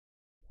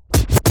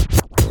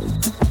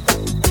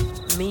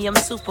Me, I'm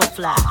super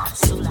fly,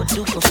 super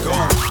duper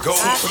fly. Go,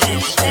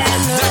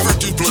 never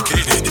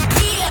duplicated.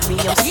 Me,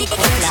 I'm super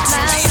fly.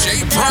 DJ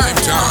Prime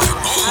Time,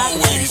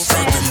 always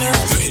dropping new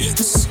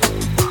hits.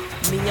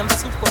 Me, I'm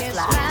super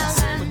fly,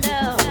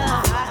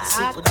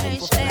 super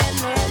duper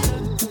fly.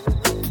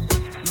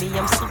 Me,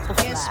 I'm super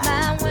fly.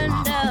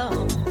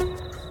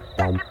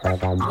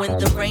 When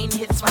the rain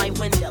hits my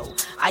window,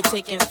 I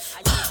take in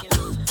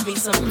me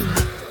some.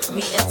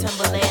 Me and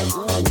Timberland,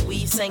 ooh,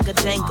 we sang a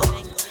jangle.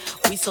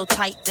 We so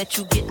tight that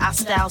you get our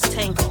styles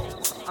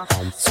tangled.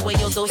 Sway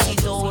your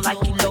do-si-do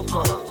like you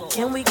loco.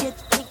 Can we get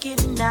kinky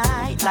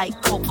tonight like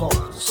Coco?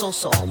 So,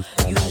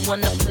 you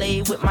wanna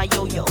play with my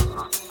yo-yo?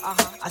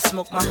 I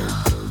smoke my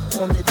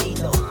on the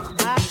D-Lo.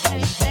 I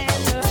can't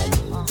stand her.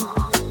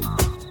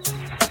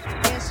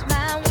 It's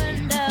my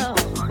window.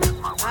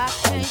 I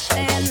can't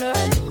stand her.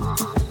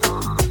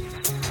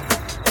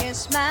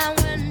 It's my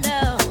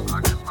window.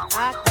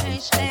 I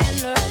can't stand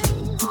her.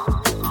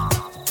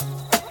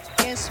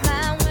 It's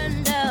my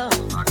window.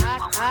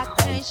 I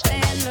can't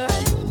stand her.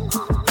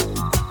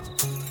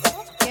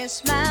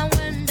 It's my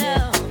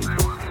window.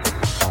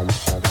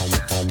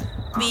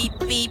 Beep,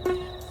 beep.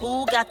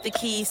 Who got the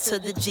keys to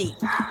the Jeep?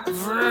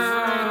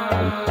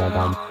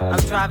 Vroom. I'm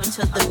driving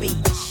to the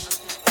beach.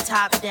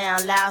 Top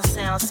down, loud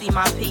sound, see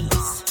my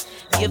piece.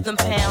 Give them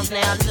pounds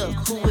now, look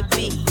who it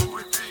be.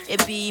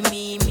 It be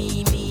me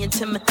and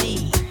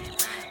Timothy.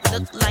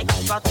 Look like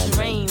it's about to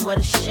rain, what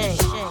a shame.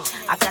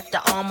 I got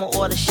the armor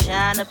or the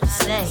shine up the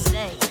same.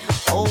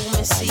 Old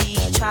Missy,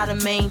 try to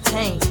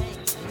maintain.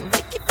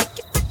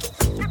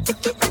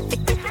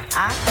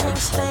 I can't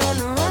stand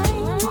the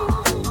rain.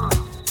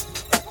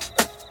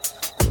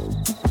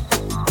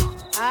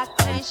 I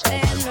can't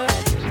stand the rain.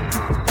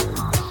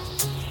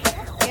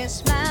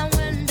 It's my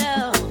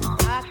window.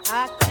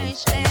 I can't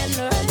stand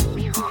the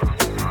rain.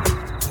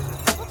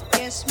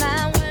 It's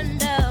my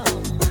window.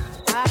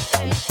 I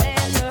can't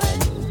stand the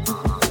rain.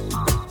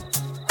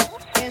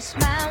 It's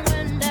my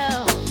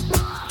window.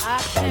 I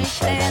can't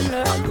stand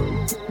the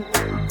rain.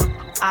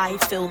 I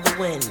feel the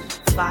wind.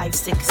 5,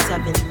 6,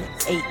 7,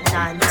 8,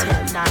 9,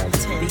 10, 9,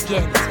 10.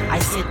 Begin. I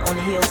sit on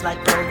the hills like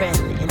Loren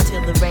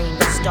until the rain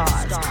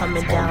starts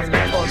coming down the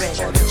pouring.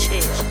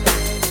 Chill.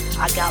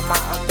 I got my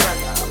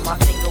umbrella. My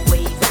finger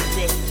waves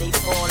today. They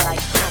fall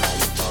like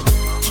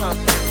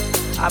chunky.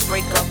 I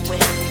break up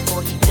with him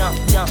before he dump.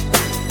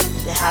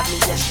 They have me,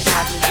 yes, they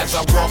have me. As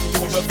I walk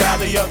through the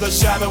valley of the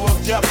shadow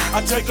of death,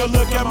 I take a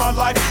look at my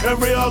life and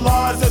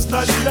realize there's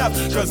nothing left.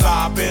 Cause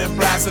I've been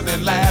blasting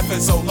and laughing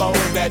so long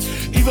that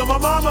even my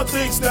mama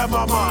thinks that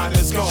my mind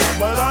is gone.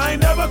 But I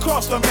ain't never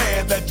crossed a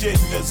man that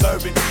didn't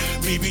deserve it.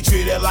 Me be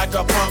treated like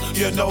a punk,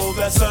 you know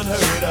that's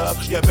unheard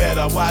of. You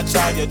better watch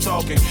how you're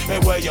talking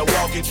and where you're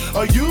walking,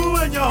 or you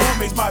and your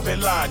homies might be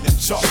lying in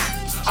chalk.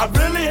 I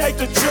really hate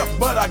the trip,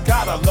 but I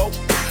gotta low.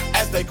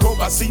 As they croak,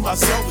 I see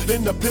myself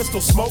in the pistol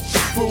smoke.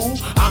 Fool,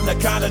 I'm the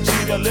kind of G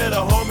the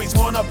little homies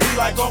wanna be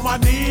like, on my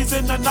knees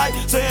in the night,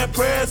 saying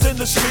prayers in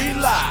the street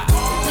light.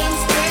 Been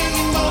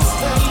spending most of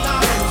their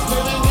lives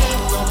living in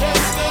the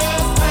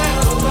gangster's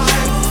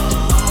paradise.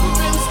 We've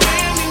been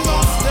spending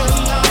most of their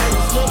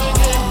lives living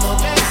in the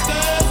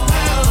gangster's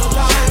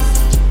paradise.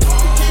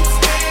 We keep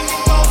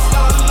spending most of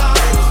our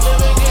lives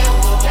living in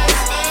the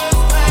gangster's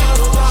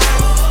paradise.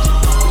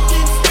 We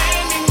keep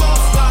spending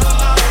most of our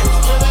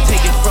lives living.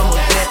 Take it from a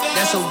vet,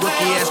 that's a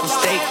rookie ass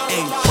mistake.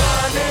 Ay.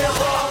 Burning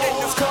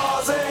roads,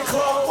 cars and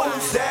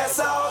clothes, that's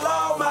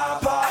all my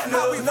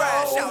partners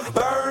know.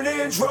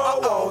 Burning dro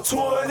on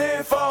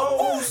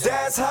 24s,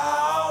 that's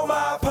how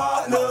my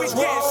partners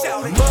roll.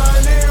 Money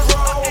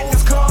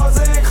rolls, cars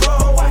and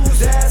clothes,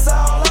 that's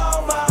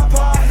all my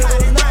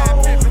partners know.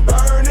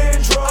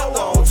 Burning dro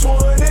on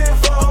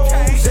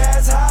 24s,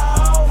 that's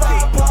how my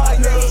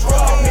partners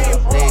roll.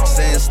 Sticks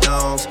and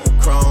stones,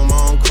 chrome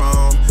on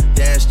chrome,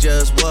 that's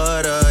just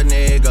what a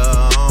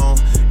nigga on.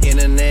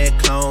 Internet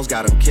clones,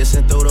 got them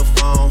kissing through the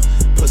phone.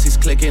 Pussies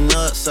clicking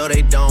up so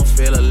they don't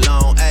feel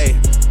alone. Ayy,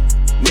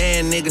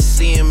 man, niggas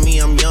seeing me,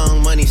 I'm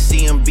young money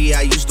CMB.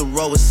 I used to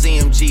roll with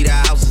CMG, the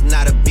house is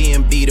not a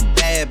B&B. The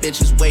bad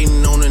bitches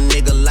waiting on a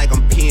nigga like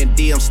I'm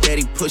P&D. I'm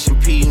steady pushing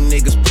P, you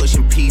niggas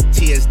pushing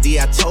PTSD.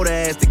 I told her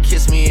ass to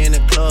kiss me in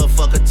the club,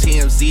 fuck a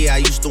TMZ. I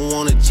used to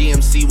want a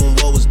GMC when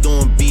what was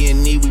doing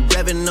B&E. We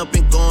revving up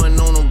and going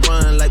on a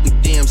run like we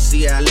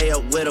DMC. I lay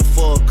up with her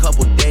for a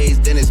couple days,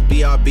 then it's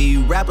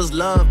BRB. Rappers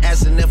love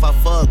asking if I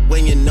fuck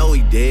when you know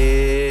he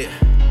did.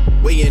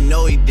 When you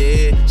know he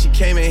did. She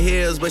came in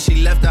heels, but she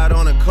left out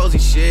on a cozy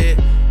shit.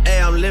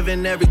 Ayy, I'm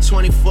living every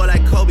 24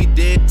 like Kobe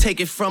did. Take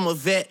it from a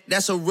vet,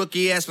 that's a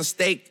rookie ass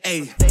mistake.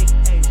 Ayy,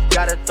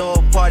 gotta throw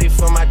a party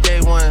for my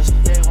day ones.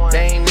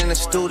 They ain't in the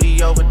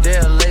studio, but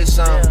they'll lay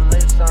some.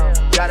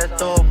 Gotta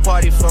throw a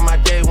party for my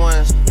day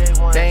ones.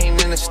 They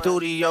ain't in the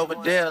studio,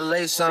 but they'll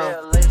lay some.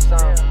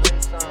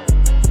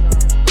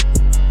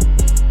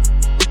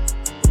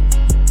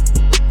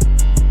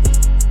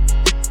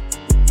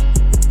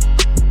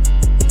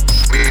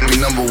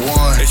 Number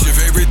one. It's your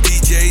favorite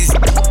DJs.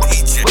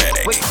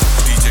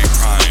 DJ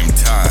Prime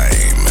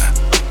Time.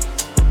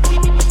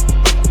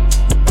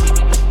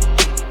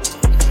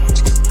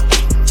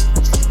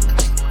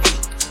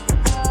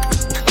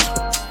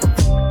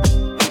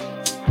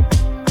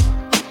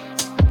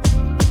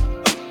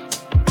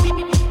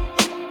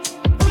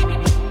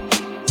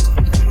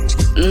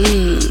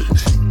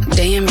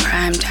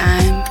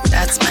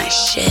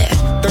 shit.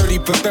 30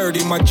 for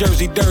 30, my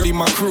jersey dirty,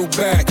 my crew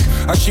back.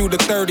 I shoot a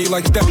 30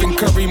 like Stephen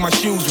Curry, my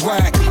shoes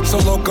whack. So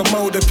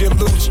locomotive, you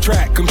lose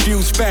track.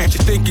 Confused facts,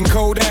 you're thinking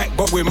Kodak,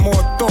 but with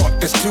more thought,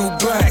 there's two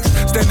blacks.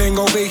 Standing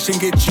ovation,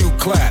 get you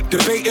clapped.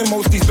 Debating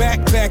most these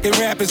backpacking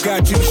rappers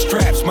got you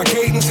straps. My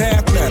cadence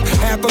half left,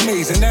 half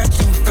amazing, that's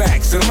two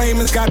facts. And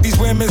layman's got these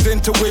women's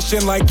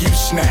intuition like you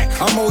snack.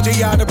 I'm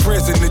OJ out of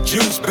prison, the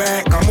juice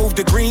back. I moved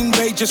to Green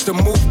Bay just to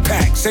move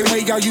pack. Same way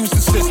y'all use the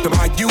system,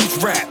 I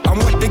use rap. I'm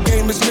what the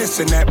game is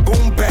missing, that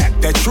boom bap,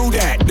 that true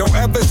that. Don't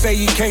ever say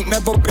you can't,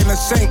 never been a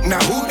saint, now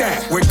who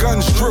that? With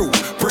guns drew,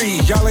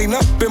 breathe, y'all ain't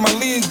up in my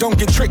league. Don't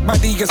get tricked by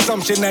the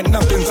assumption that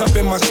nothing's up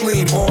in my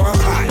sleeve. Or I'm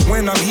hot,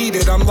 when I'm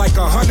heated, I'm like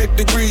 100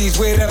 degrees.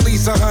 With at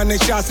least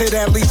 100 shots, hit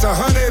at least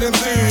 100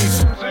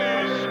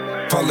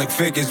 MCs. Public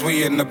figures,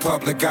 we in the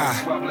public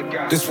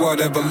eye. This what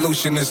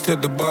evolution is to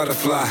the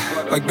butterfly.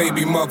 Like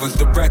baby mothers,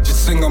 the ratchet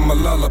sing them a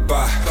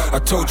lullaby. I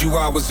told you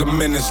I was a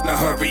menace, now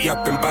hurry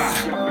up and buy.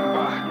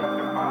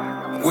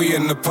 We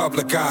in the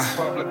public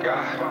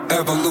eye.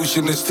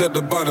 Evolution is to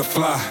the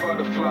butterfly.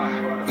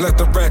 Let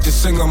the ratchet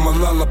sing them a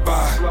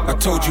lullaby. I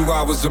told you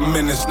I was a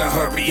menace, now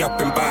hurry up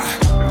and buy.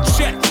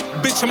 Check.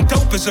 Bitch, I'm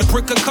dope as a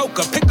brick of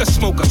coca. Pick a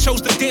smoker, chose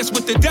to dance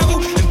with the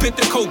devil and bit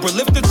the cobra.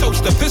 Lift the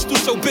toaster, pistol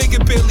so big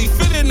it barely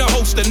fit in the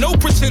holster. No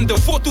pretender,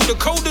 fought through the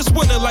coldest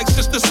winter like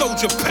Sister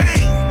Soldier.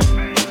 Bang!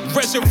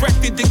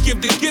 Resurrected to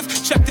give the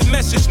gift. Check the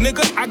message,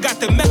 nigga. I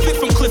got the method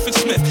from Clifford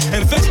Smith.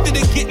 Invested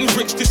in getting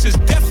rich. This is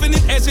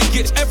definite as it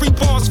gets. Every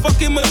bar's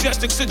fucking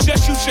majestic.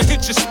 Suggest you should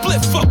hit your split.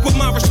 Fuck with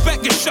my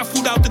respect. Get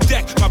shuffled out the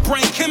deck. My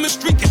brain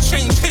chemistry can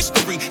change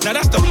history. Now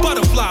that's the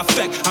butterfly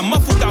effect. I'm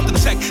muffled out the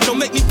tech. Don't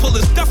make me pull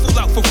his duffel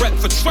out for rep.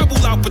 For trouble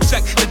I'll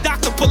protect. The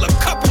doctor pull a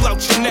couple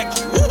out your neck.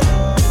 Woo.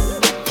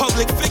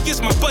 Public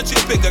figures, my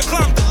budget bigger.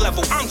 Climb the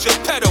level, I'm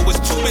Geppetto.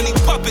 It's too many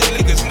puppet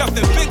niggas.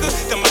 Nothing bigger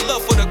than my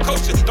love for the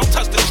culture. Don't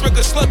touch the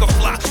trigger, slugger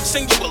fly.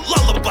 Sing you a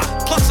lullaby,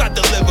 plus I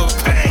deliver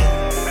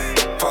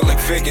pain. Public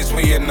figures,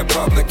 we in the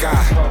public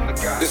eye.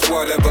 This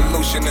what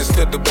evolution is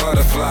to the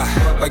butterfly.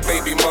 Like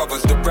baby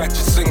mothers, the ratchet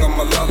sing them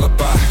a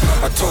lullaby.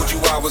 I told you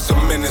I was a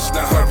menace,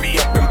 now hurry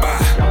up and buy.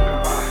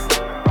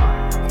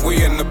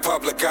 We in the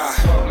public eye.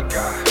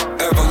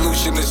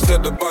 Evolution is to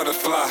the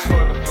butterfly.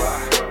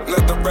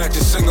 Let the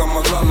ratchet sing them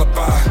a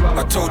lullaby.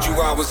 I told you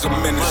I was a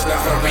menace, now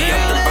hurry up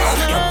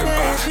and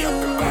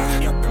buy.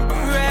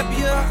 Wrap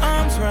your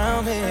arms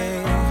around me.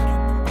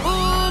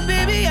 Ooh,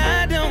 baby,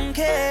 I don't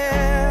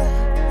care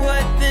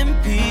what them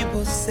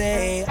people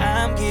say.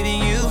 I'm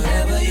giving you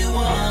whatever you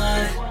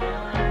want.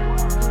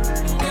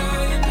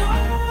 Girl, you know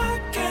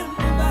I can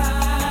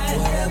provide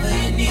whatever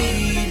you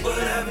need.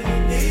 Whatever you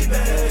need,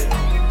 babe.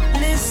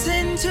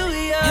 Listen to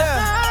your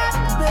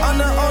heart, baby. I'm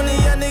the only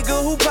young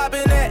nigga who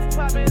poppin' that.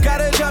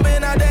 Gotta jump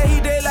in out that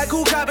heat, they like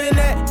who coppin'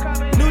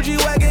 that. New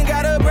G-Wagon,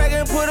 gotta brag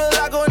and put a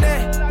lock on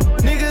that.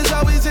 Niggas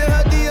always in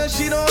her DM,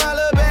 she don't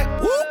holler back.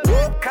 Whoop,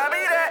 whoop,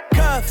 copy that.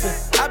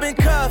 Cuffin', I been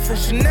cuffin',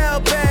 Chanel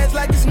bags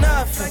like it's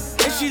nothing.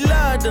 And she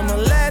loved him, her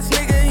last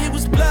nigga, he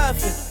was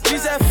bluffing. She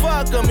said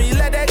fuck him, he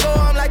let that go,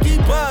 I'm like he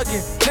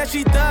bugging. Now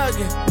she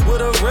thuggin'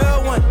 with a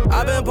real one.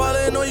 I been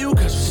ballin' on you,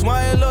 cause you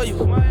smart and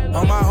loyal.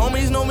 All my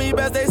homies know me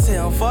best, they say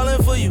I'm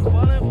falling for you.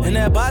 And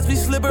that box be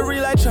slippery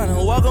like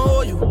tryna walk on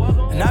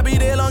oil. And I be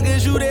there long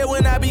as you there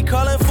when I be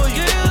calling for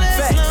you. Girl,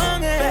 as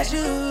long as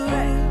you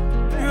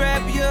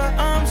wrap your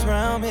arms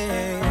around me.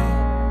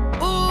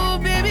 Ooh,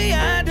 baby,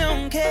 I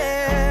don't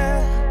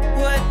care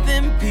what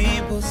them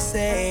people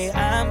say.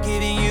 I'm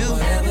giving you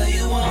whatever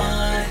you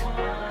want.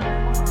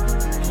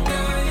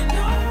 Girl, you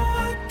know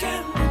I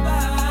can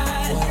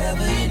provide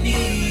whatever you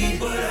need.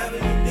 Whatever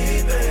you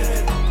need,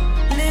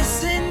 baby.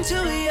 Listen to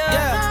your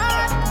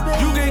heart,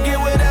 baby. You can get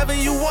whatever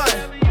you want,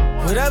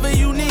 whatever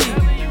you need.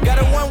 Got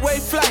a one-way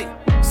flight,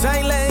 so I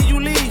ain't letting you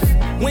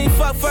leave. We ain't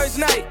fuck first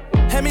night,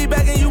 hand me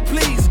back and you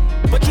please.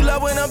 But you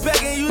love when I'm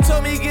begging, you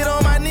told me get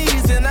on my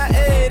knees and I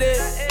ate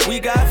it. We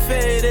got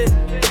faded.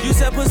 You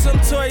said put some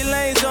Tory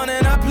Lanez on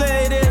and I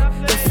played it.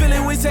 The Philly,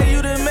 we say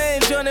you the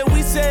main joint and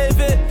we save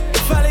it.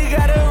 Finally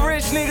got a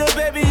rich nigga,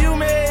 baby, you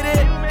made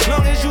it.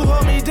 Long as you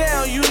hold me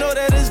down, you know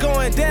that it's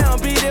going down.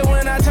 Be there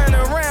when I turn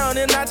around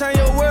and I turn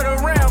your word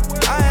around.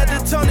 I had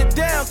to tone it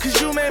down, cause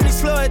you made me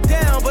slow it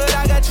down. But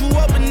I got you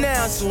open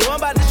now, so I'm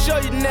about to show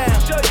you now.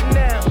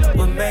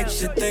 What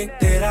makes you think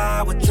that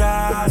I would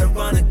try to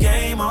run a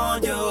game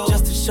on you?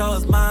 Just to show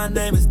us my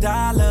name is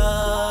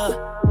Dollar.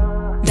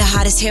 The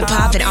hottest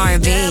hip-hop and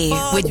R&B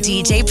with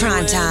DJ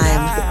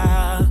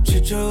Primetime.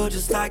 Treat you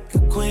just like a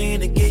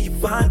queen and give you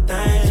fun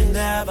things. You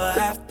never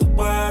have to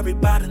worry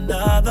about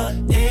another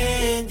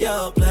in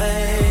your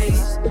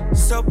place.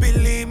 So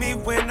believe me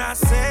when I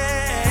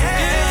say,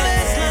 girl,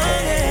 as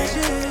long as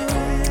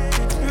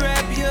you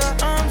wrap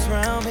your arms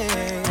around me.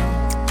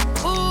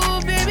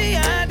 Ooh, baby,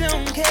 I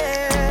don't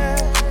care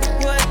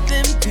what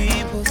them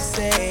people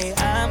say.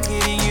 I'm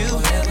giving you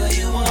whatever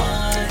you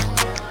want.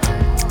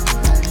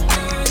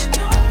 Girl, you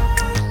know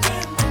I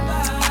can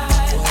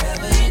provide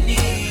whatever you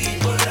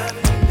need. Whatever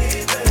you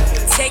need,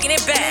 baby. Taking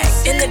it back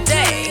in the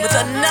day with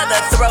another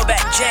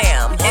throwback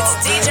jam. It's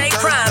DJ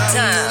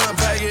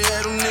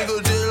Primetime.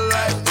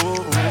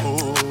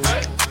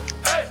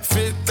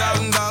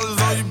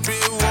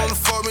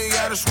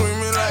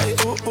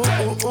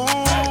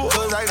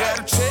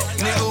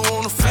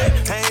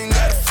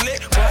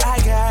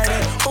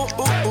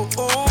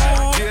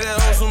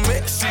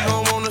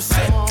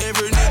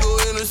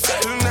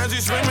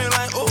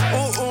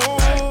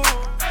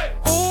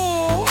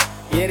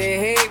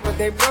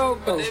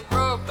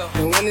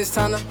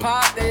 a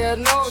pop, they a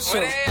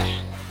no-show.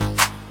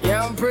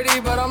 Yeah, I'm pretty,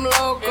 but I'm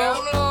loco.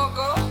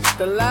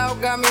 The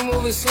loud got me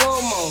moving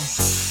slow-mo.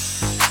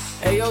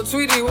 Hey, yo,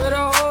 Tweety, where the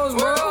hoes,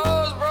 bro?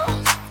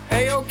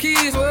 Hey, yo,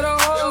 Keys, where the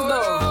hoes,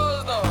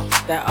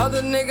 though? That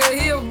other nigga,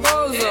 he a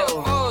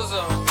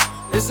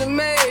bozo. It's a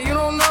man, you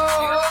don't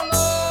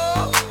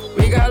know.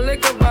 We got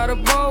liquor by the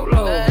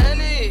boatload.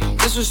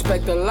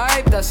 Disrespect the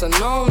life, that's a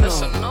no-no.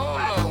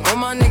 All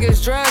my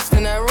niggas dressed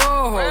in that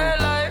rojo.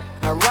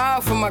 I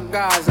ride for my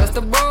guys, that's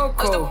the bro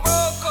code.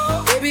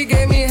 Baby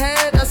gave me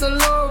head, that's a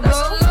low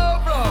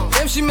blow.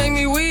 Damn, she make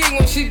me weak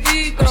when she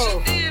deep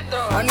though.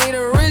 I need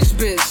a rich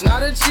bitch,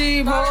 not a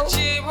cheap hoe.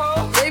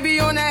 Baby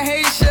on that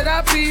hate shit,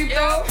 I peep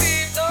though.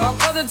 My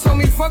brother told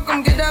me fuck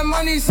em, get that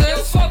money,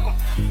 sis.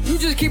 You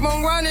just keep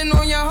on running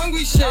on your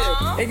hungry shit.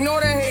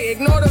 Ignore the hate,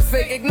 ignore the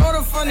fake, ignore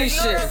the funny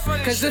shit.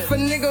 Cause if a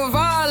nigga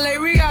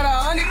violate, we got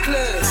 100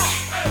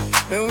 clips.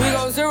 And we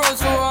go 0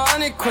 to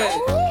 100 quick.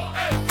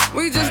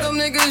 We just them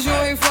niggas you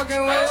ain't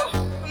fucking with.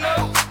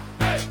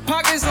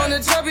 Pockets on the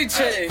chubby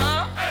chick.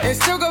 And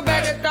still go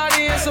back to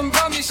 30 and some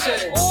bummy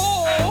shit.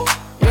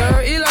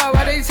 Yo, Eli,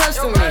 why they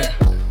testing me?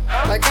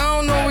 Like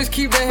I don't always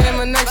keep the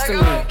hammer next to me.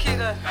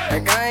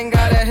 Like I ain't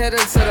got a header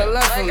to the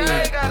left of me.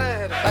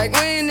 Like we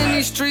ain't in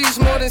these streets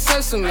more than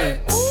sesame.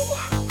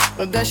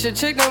 If that shit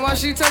chick, then why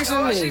she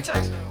texting me?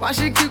 Why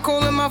she keep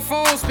calling my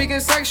phone, speaking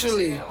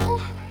sexually?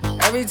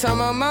 Every time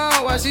I'm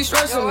out, why she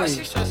stressing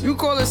me? You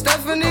call her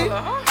Stephanie,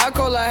 I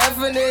call her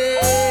Heffany.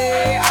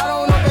 I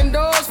don't open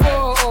doors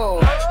for her.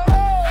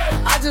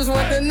 I just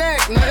want the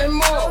neck, nothing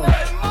more.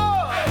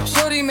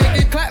 Shorty make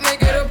it clap,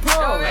 make it a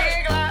pro.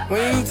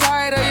 When you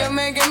tired of your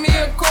man, give me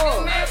a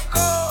call.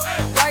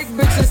 Like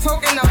bitches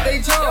talking out they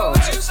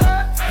jaws.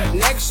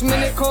 Next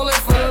minute calling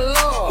for the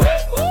law.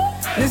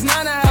 This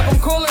 9 I'm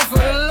calling for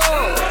the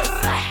law.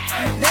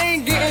 They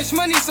ain't getting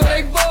money, so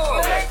they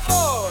bored.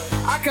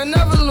 I can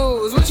never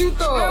lose, what you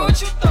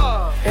thought?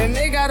 And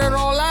they got it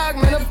on lock,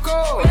 man, of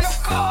course.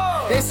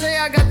 They say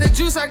I got the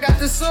juice, I got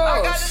the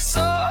sauce.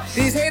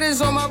 These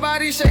haters on my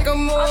body, shake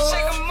them more.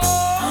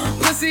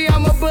 Pussy,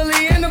 I'm a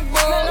bully and a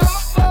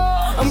boss.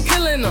 I'm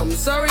killing them,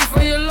 sorry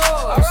for your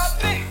loss.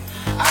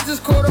 I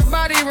just caught a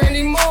body,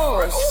 Randy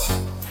Morris.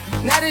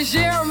 Now this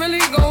year I'm really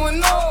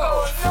going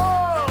off.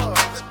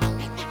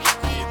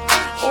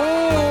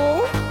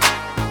 Ooh.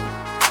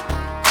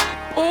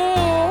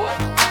 Ooh.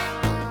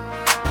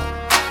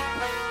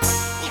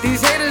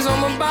 These haters on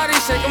my body,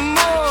 shake them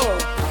more.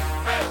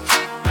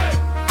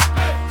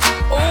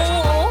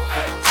 Ooh.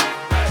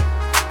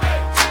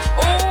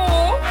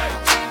 Ooh.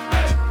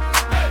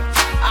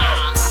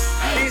 Ah.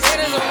 These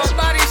haters on my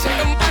body, shake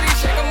them body,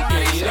 shake them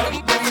body, shake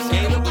them body,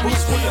 shake them body.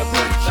 Boots with a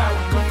bitch out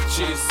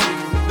Gucci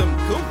suits, them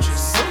Gucci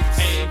suits.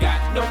 Ain't got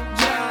no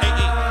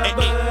job,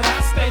 but I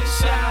stay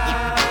shy.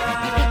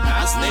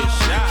 I stay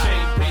shy.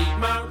 Can't pay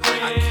my rent.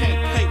 I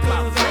can't pay my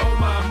rent. All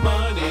my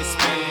money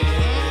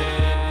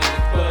spent,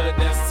 but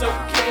that's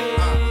okay,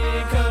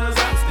 'cause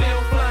I'm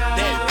still fly.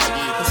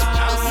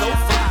 I'm so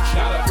fly.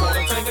 Got a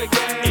quarter tank of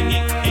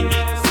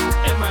gas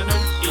in my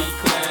new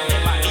E-Class,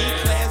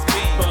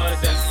 but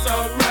that's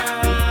alright,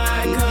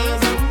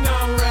 'cause I'm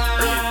alright.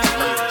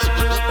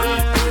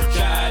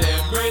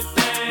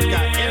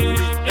 Got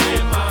everything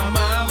in my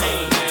mama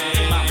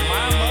name,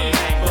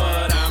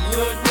 but I'm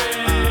good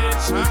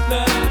rich.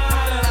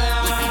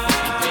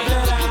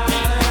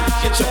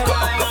 Get your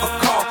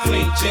car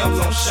clean, gems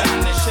on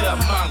shine, and tell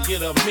mom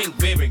get a mink,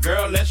 baby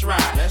girl, let's ride.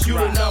 You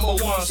the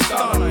 #1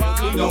 stunner,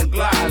 we gon'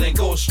 glide and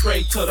go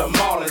straight to the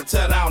mall and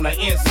tear down the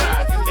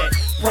inside. Get that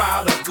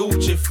Prada,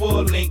 Gucci,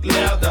 full link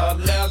leather,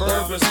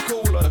 Burberry's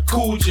cooler,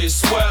 Coogee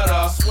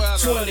sweater,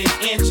 20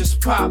 inches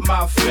pop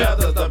my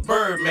feather. The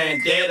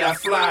Birdman, dead, I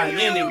fly in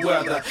any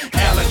weather.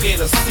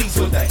 Alligator seats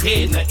with the head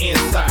in the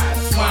inside.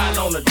 Swine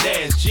on the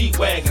dash,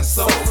 G-Wagon,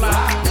 so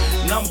fly.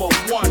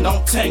 #1,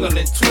 don't tangle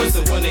and twist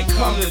it. When it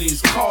comes to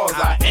these cars,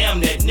 I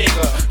am that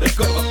nigga. The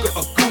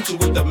Gucci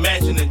with the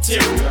matching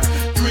interior.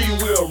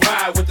 3-wheel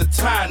ride with the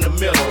tie in the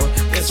middle.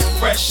 It's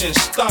fresh and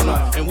stunner,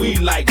 and we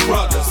like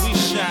brothers. We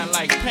shine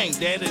like paint,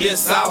 daddy.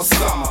 It's our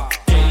summer.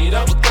 Ain't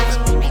up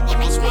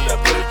boots with a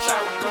bitch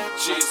out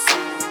Gucci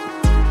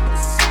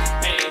suits.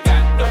 Ain't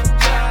got no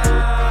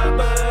job,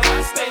 but I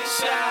stay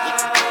shy.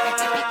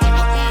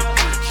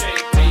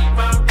 Can't pay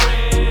my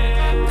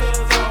rent,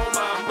 'cause all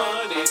my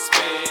money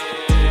spent,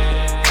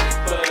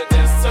 but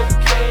that's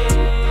okay,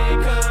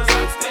 'cause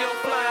I'm still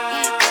fly.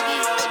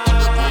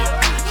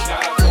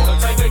 Got a quarter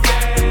tank of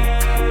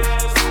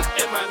gas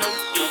in my new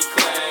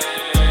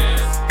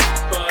E-Class,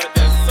 but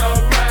that's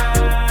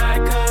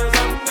alright, 'cause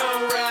I'm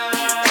alright.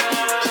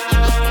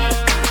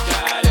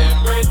 Got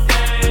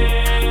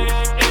everything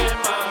in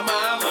my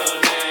mama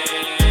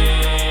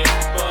name,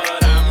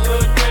 but I'm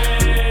good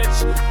rich.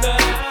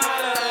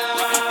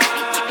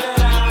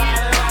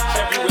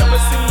 Have you ever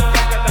seen me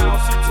back a down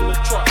seat to the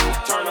truck?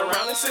 Turn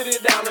around and sit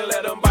it down and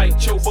let them bite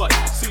your butt.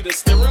 See the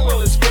steering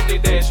wheel is 50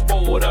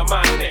 dashboard of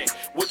mine.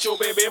 With your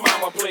baby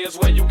mama players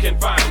where you can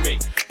find me.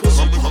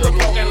 Pushing through the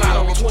parking lot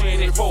on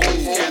 24.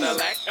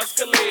 Cadillac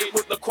Escalade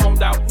with the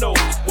chromed out nose.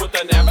 With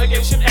the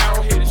navigation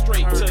arrow headed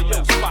straight to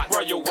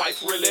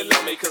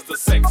money cause the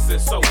sex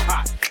is so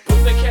hot.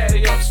 Put the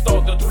caddy up,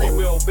 start the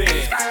three-wheel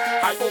bend.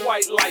 Hyper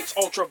white lights,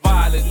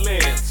 ultraviolet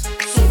lens.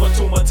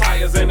 Suma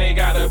tires and they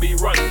gotta be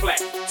run flat.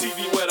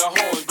 TV where the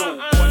horn go.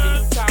 When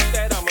you top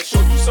that, I'ma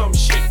show you some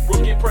shit.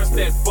 Rookie, press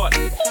that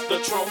button. The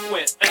trunk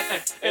went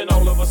and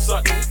all of a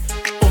sudden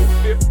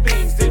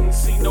 415s didn't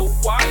see no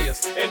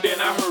wires. And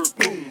then I heard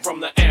boom from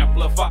the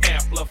amplifier.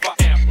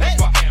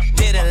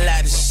 Did a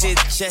lot of shit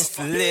just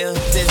to live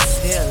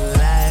this here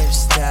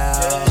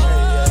lifestyle.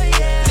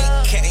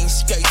 Came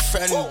straight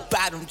from the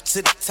bottom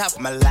to the top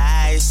of my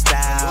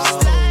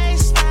lifestyle.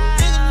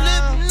 Nigga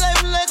living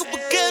life like a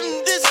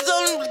beginning, this is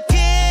only the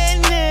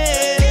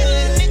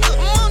beginning.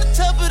 I'm on the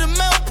top of the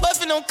mountain,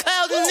 puffing on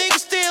clouds, and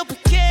niggas still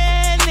beginning.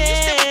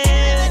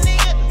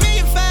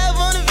 $1,500,000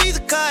 on a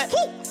Visa card,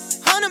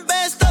 100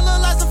 bands, still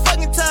look like some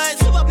fucking ties.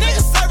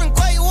 Niggas serving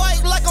great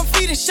white like I'm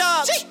feeding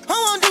sharks. I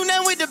won't do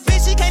nothing with the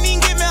bitch, she can't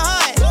even get me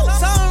hard.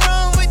 Something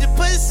wrong with the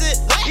pussy,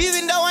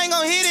 even though I ain't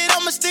gon' hit it,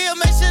 I'ma still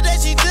make sure that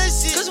she does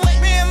shit.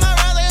 Me and my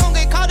round, they don't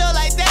get caught up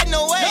like that,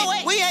 no way.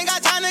 We ain't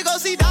got time to go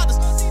see doctors.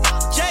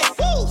 Jay,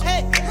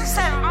 hey,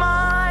 send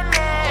money.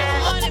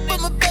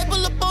 Put my paper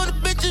up on the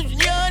bitches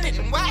yawning.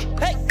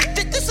 Hey,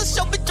 this a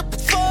show, bitch, I'm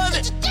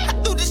performing. I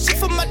do this shit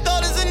for my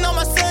daughters and all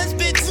my sons,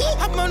 bitch.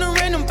 I'm on the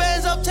random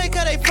bands up, take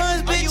out they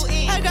funds, bitch.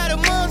 I got a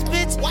mom's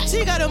bitch,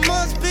 she got a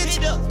mom's bitch.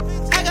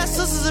 I got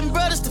sisters and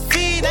brothers to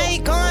feed. I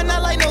ain't going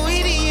out like no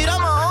idiot,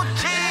 I'm a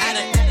OG.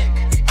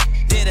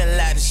 Did a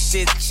lot of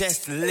shit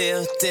just to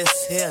live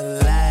this here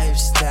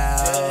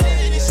lifestyle.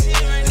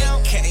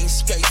 Came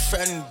straight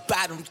from the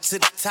bottom to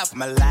the top of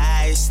my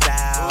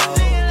lifestyle.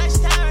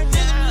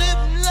 Nigga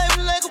living life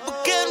like a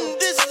beginning,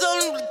 this is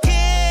only the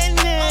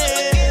beginning.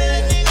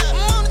 I'm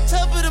on the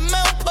top of the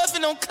mountain,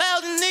 puffing on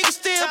clouds, and niggas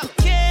still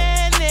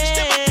beginning.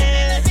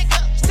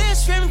 Still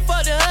screaming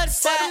for the other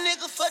side.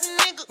 For the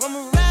nigga,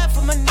 I'ma ride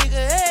for my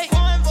nigga, hey.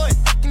 Convoy,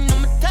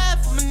 I'ma die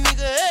for my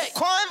nigga, hey.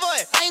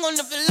 Convoy, I ain't gon'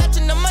 never let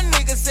you know my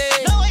niggas,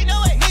 hey. No way.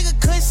 Nigga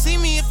couldn't see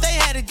me if they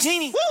had a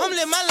genie. I'm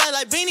living my life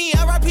like Beanie,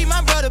 R.I.P.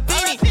 my brother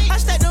Beanie. I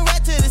stacked them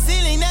right to the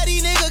ceiling, now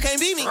these niggas can't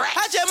beat me.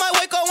 I just might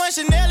wake up one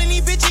Chanel and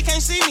these bitches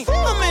can't see me.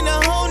 I'm in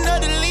a whole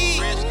nother league.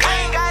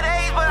 I ain't got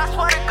age, but I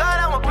swear to God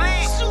I'ma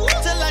bleed.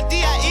 Till I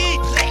D.I.E.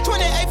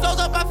 28 flows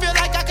up, I feel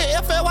like I can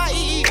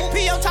F.L.Y.E.E.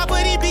 P on top of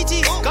these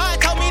bitches. God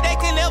told me they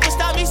can never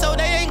stop me, so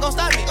they ain't gon'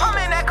 stop me. I'm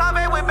in that car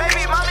with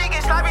baby, mommy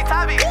get sloppy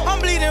toppy. I'm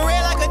bleeding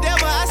red like a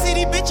devil, I see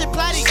these bitches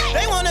plotting.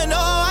 They wanna know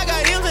how I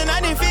got M's and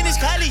I didn't finish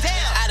college.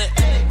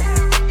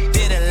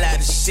 Did a lot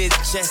of shit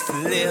just to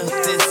live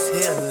this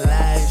here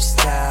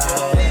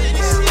lifestyle.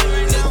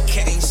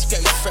 Came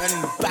straight from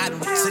the bottom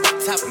to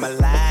the top of my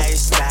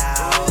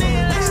lifestyle.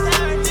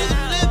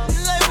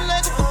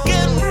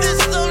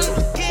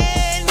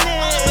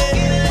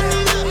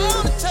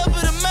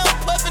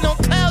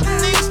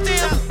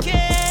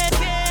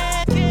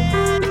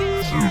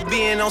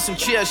 On some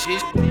chill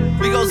shit,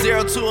 we go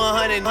 0 to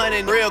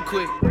 100 real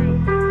quick.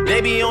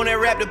 They be on that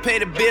rap to pay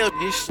the bill,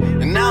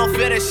 and I don't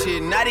feel that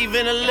shit, not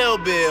even a little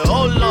bit.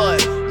 Oh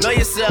Lord, know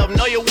yourself,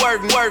 know your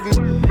worth.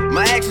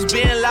 My actions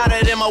being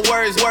louder than my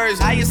words.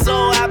 How you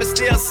so high but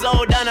still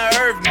so down to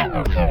earth?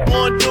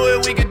 Wanna do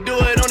it, we can do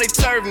it on the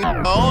turf.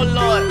 Oh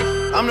Lord,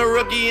 I'm the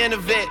rookie and the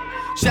vet.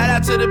 Shout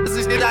out to the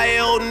business that I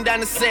ain't holding down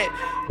the set.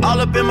 All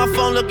up in my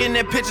phone looking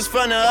at pictures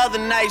from the other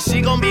night.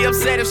 She gon' be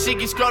upset if she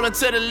keep scrolling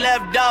to the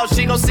left, dog.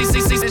 She gon' see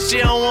that she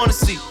don't wanna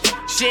see.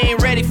 She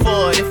ain't ready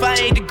for it. If I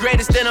ain't the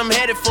greatest, then I'm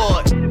headed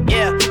for it.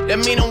 Yeah, that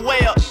mean I'm way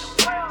up.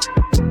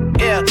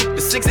 Yeah, the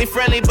 6 ain't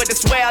friendly, but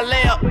that's where I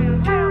lay up.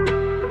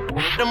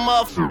 The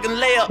motherfucking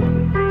layup.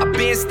 I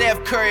been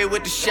Steph Curry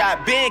with the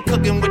shot, been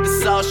cooking with the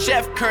sauce,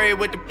 Chef Curry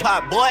with the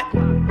pot, boy.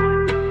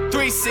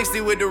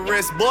 360 with the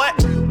wrist, boy.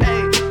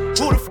 Hey,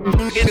 who the f***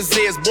 niggas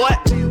is, boy?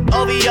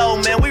 OVO,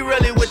 man, we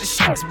really with the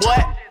shits,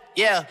 boy.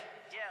 Yeah,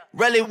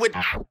 really with the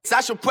shits.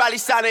 I should probably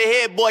sign a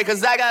hit, boy,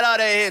 cause I got all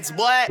the hits,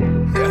 boy.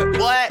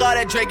 Boy, all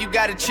that Drake, you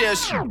gotta chill,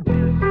 shit.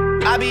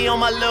 I be on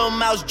my little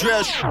mouse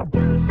drill, shit.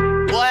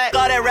 Boy,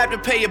 all that rap to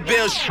pay your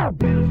bills, shit.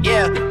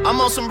 Yeah, I'm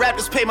on some rap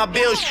to pay my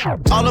bills,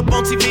 shit. All up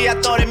on TV, I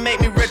thought it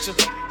made me richer.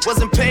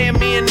 Wasn't paying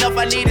me enough,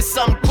 I needed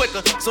something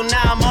quicker. So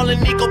now I'm all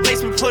in Nico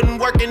basement,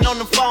 working on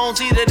the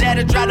phones. Either that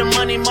or drive the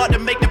money mark to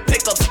make the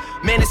pickups.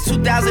 Man, it's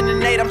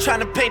 2008, I'm trying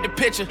to paint the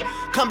picture.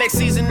 Comeback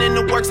season in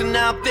the works and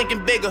now I'm thinking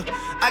bigger.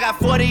 I got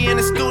 40 in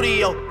the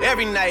studio,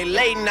 every night,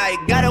 late night.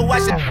 Gotta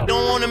watch it,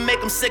 don't wanna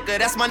make them sicker.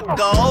 That's my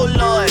nigga, oh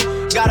Lord.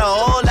 Got a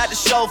whole lot to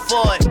show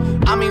for it.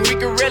 I mean, we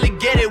could really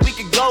get it, we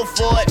could go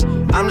for it.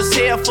 I'm just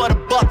here for the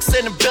bucks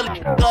and the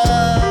billy.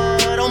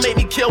 Don't make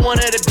me kill one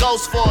of the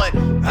ghosts for it.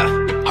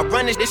 I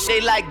run this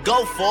shit like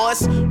go for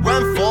us,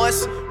 run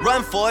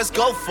for us,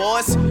 go for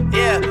us.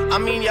 Yeah, I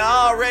mean you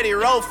already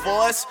wrote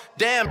for us.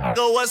 Damn,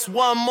 nigga, what's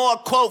one more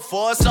quote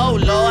for us? Oh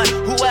Lord,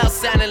 who else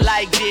sounded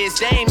like this?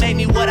 They ain't made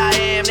me what I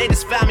am, they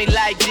just found me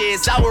like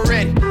this. I was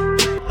ready.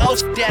 Oh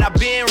shit, I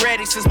been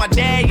ready since my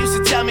dad used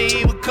to tell me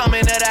he would come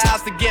into the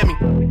house to get me.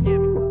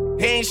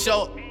 He ain't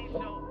show.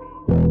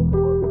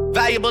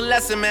 Valuable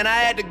lesson, man, I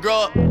had to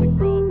grow up.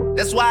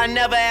 That's why I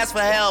never ask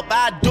for help.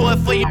 I do it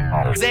for you,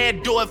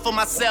 and do it for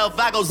myself.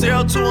 I go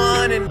 0 to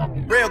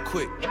 100 real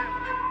quick.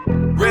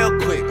 Real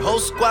quick. Whole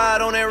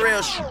squad on that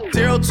real shit.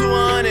 0 to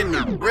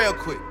 100 real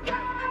quick.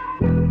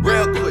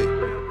 Real quick.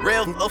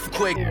 Real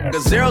quick. Go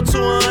 0 to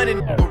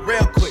 100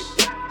 real quick.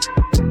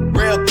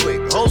 Real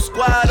quick. Whole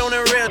squad on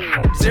that real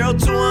 0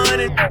 to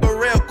 100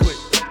 real quick.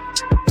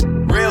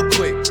 Real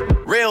quick.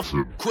 Real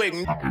quick.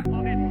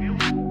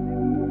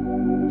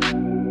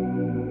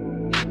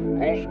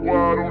 Whole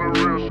squad on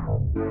the wrist.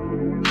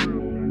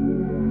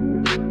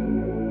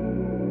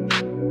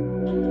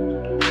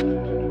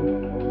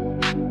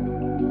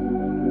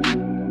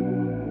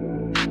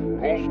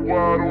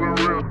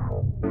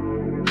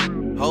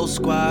 Whole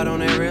squad on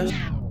that wrist.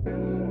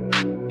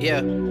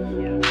 Yeah.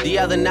 The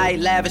other night,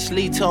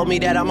 Lavishly told me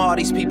that I'm all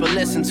these people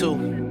listen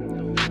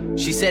to.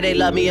 She said they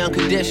love me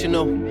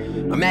unconditional.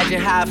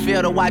 Imagine how I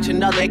feel to watch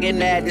another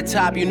getting at the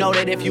top. You know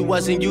that if you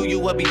wasn't you, you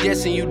would be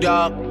dissing you,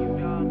 dog.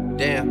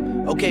 Damn.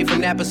 Okay,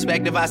 from that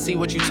perspective, I see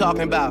what you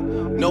talking about.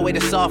 No way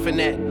to soften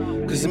that.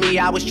 Cause me,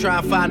 I was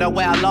trying to find out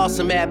where I lost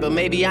him at, but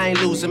maybe I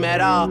ain't lose him at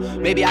all.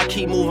 Maybe I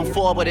keep moving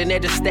forward and they're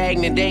just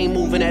stagnant, they ain't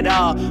moving at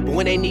all. But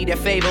when they need their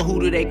favor, who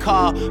do they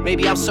call?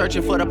 Maybe I'm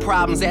searching for the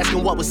problems,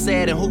 asking what was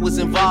said and who was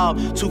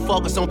involved. Too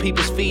focused on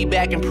people's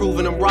feedback and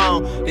proving them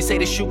wrong. They say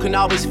the shoe can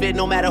always fit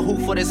no matter who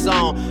for this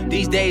song.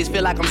 These days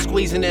feel like I'm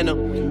squeezing in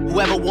them.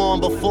 Whoever won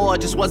before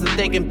just wasn't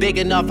thinking big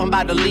enough, I'm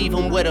about to leave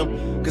them with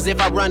them. Cause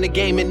if I run the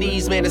game in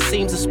these, man, the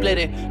seams are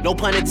splitting. No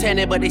pun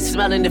intended, but they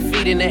smelling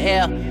defeat in the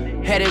air.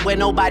 Headed where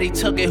nobody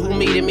took it, who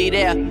meeted me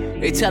there?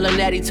 They tell him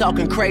that he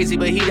talking crazy,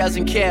 but he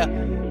doesn't care.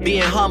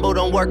 Being humble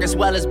don't work as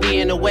well as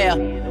being aware.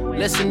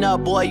 Listen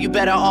up, boy, you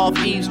better off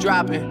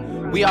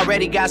eavesdropping. We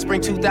already got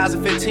spring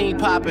 2015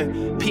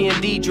 popping.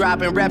 P&D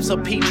dropping, reps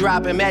up P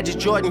dropping, Magic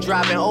Jordan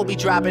dropping, Obi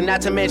dropping,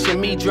 not to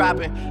mention me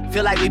dropping.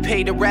 Feel like we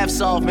paid the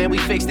refs off, man, we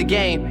fixed the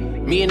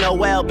game. Me and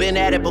Noel been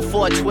at it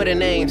before Twitter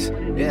names.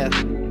 Yeah,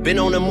 been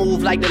on the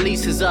move like the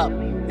lease is up.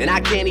 And I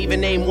can't even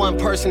name one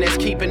person that's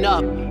keeping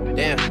up.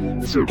 Damn,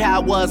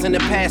 how I was in the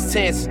past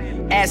tense.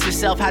 Ask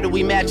yourself, how do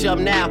we match up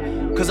now?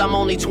 Cause I'm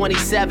only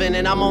 27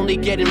 and I'm only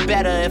getting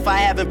better. If I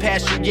haven't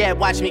passed you yet,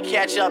 watch me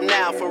catch up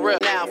now. For real,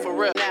 now, for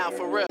real, now,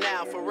 for real,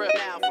 now, for real,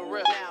 now, for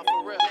real, now,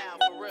 for real, now,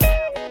 for real.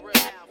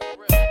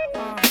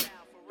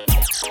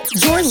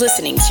 You're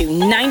listening to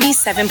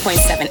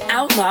 97.7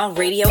 Outlaw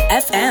Radio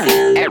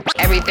FM.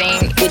 Everything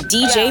with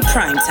DJ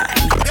Primetime.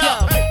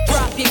 Yo,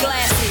 drop your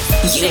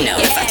glasses. You know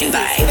the fucking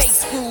vibes.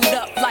 Face screwed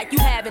up like you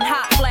having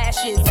hot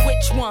flashes.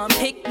 Which one?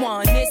 Pick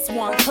one. This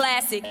one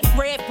classic.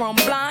 Red from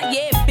blind,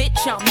 yeah,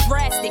 bitch, I'm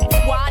drastic.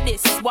 Why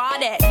this? Why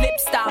that? Lip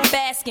stop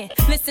basking.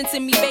 Listen to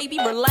me, baby,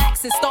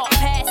 relax and start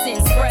passing.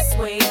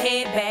 Expressway,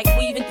 head back,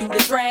 weaving through the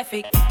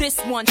traffic. This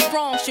one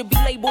strong should be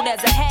labeled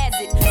as a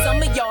hazard.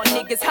 Some of y'all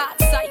niggas hot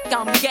psych,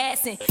 I'm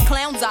gassing.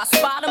 Clowns, I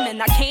spot them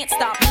and I can't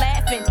stop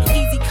laughing.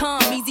 Easy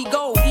come, easy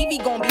go, Evie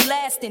gon' be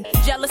lasting.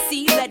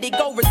 Jealousy, let it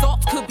go,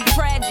 results could be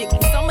tragic.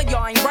 Some of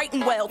y'all ain't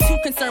writing well, too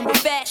concerned with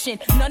fashion.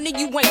 None of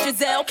you ain't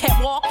Giselle,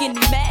 can't walk and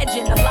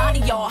imagine. A lot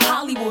of y'all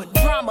Hollywood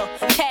drama,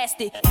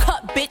 cast it.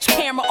 Cut bitch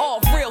camera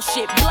off, real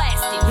shit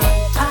blasted.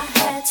 I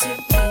had to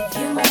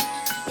give you up,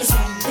 it's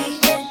only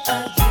been a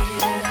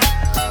year.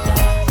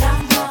 Now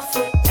I'm off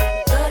with the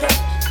good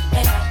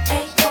and I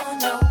ain't going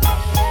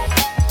nowhere.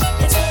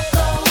 It took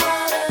a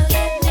while to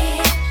get me,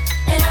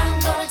 and I'm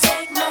gonna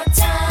take my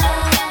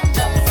time.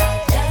 Don't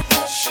fight that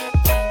bullshit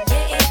in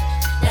your ear,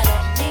 now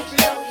let me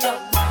blow your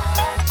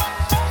mind.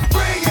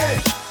 Bring it,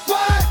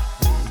 what?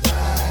 We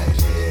right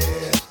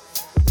here,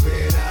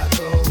 we're not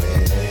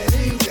going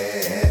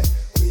anywhere.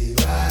 We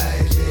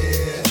right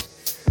here,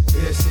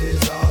 this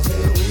is all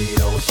that we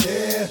don't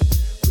share.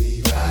 We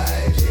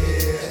right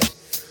here,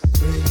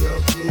 bring your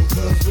crew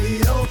cause we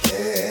don't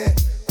care.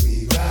 We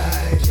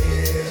right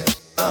here,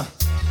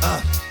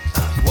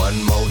 one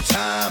more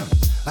time.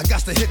 I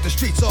got to hit the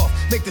streets off,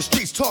 make the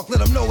streets talk, let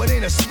them know it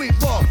ain't a sweet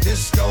walk.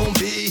 This gon'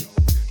 be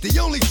the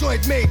only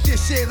joint made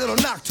this year that'll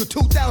knock till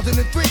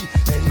 2003.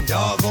 And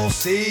y'all gon'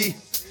 see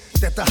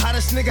that the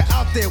hottest nigga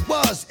out there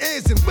was,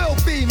 is, and will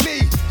be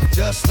me.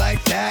 Just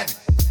like that,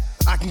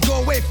 I can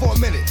go away for a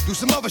minute, do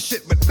some other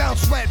shit, but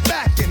bounce right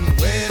back and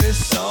wear this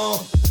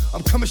song.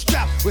 I'm coming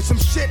strapped with some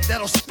shit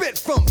that'll spit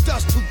from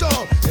dusk to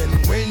dawn.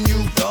 And when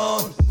you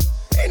gone,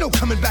 ain't no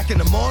coming back in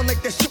the morning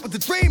like that shit with the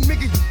dream,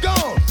 nigga, you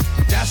gone.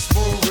 That's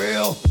for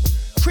real.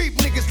 Creep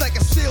niggas like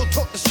a seal,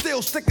 talk to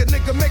steel, stick a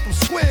nigga, make him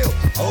squeal.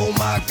 Oh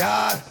my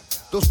God,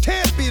 those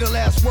can't be the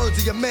last words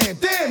of your man.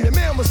 Damn, your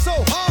man was so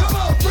hard. Come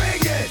on,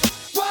 bring it.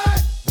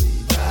 What?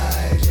 We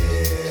right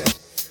here,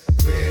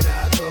 we're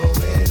not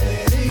going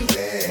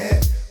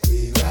anywhere.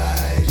 We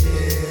right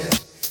here,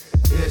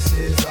 this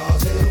is all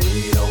that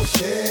we don't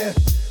share.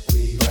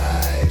 We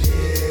right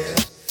here,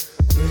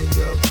 bring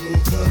your crew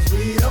cause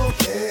we don't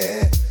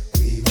care.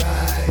 We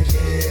right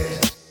here,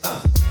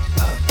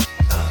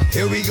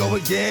 here we go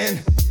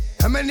again.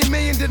 How many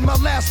million did my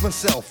last one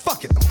sell?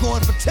 Fuck it, I'm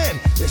going for 10.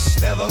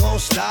 It's never gonna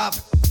stop.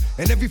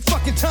 And every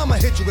fucking time I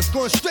hit you, it's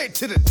going straight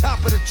to the top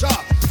of the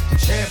chart.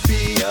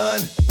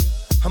 Champion,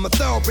 I'm a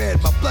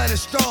thoroughbred, my blood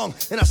is strong,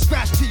 and I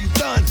scratch till you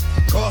done.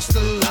 Cross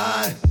the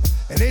line,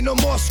 and ain't no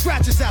more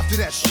scratches after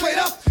that. Straight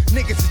up,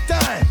 niggas is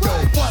dying. Yo,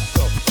 what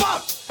the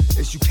fuck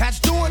is you cats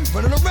doing?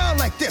 Running around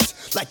like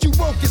this, like you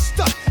won't get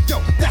stuck.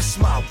 Yo, that's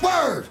my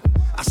word.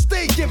 I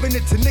stay giving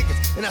it to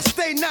niggas, and I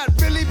stay not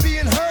really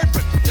being heard,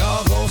 but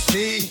y'all gon'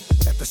 see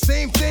that the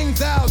same thing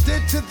thou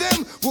did to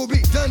them will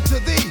be done to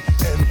thee,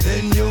 and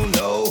then you'll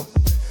know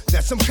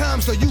that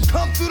sometimes though you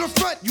come through the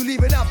front, you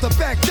leave it out the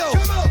back door.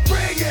 Come on,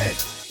 bring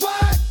it.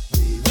 What?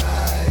 We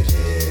right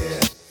here.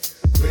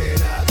 We're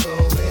not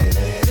going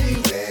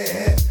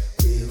anywhere.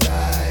 We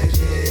right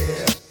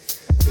here.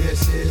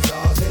 This is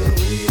ours and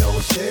we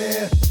don't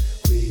share.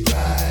 We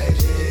right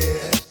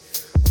here.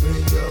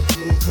 Bring your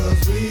crew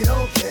 'cause we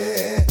don't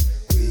care.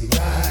 We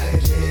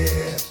right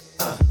here.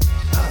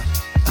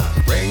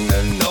 Bring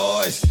the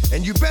noise.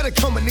 And you better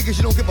come with niggas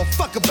you don't give a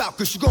fuck about,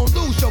 'cause you gon'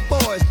 lose your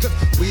boys, 'cause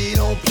we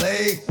don't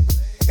play.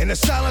 In the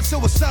silence,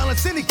 it will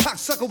silence any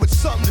cocksucker with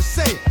something to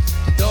say.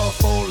 Dog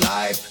for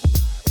life.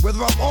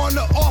 Whether I'm on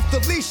or off the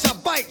leash, I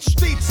bite.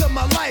 Streets of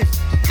my life.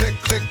 Click,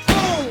 click,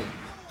 boom.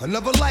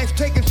 Another life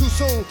taken too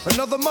soon.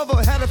 Another mother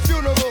had a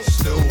funeral.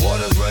 Still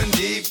waters run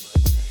deep.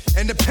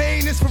 And the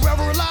pain is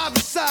forever alive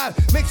inside.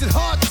 Makes it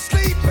hard to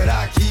sleep, but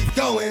I keep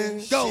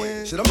going,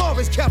 going. Shit, I'm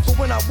always careful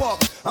when I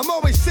walk. I'm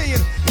always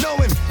seeing,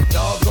 knowing,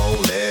 dog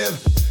gon' live.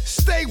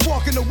 Stay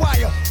walking the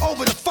wire,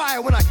 over the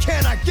fire when I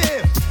cannot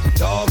give.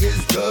 Dog is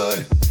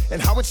good.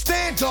 And how it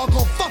stand, dog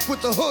gon' fuck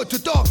with the hood. To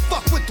dog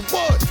fuck with the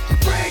wood.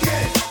 Bring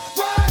it,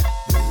 what?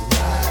 We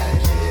right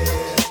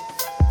here.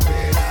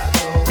 We're not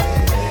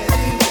going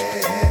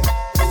anywhere.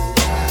 We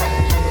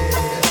right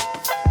here.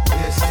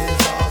 This is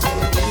ours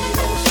and we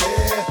don't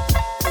share.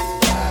 We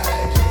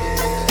right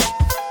here.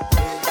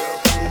 Bring your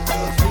crew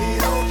 'cause we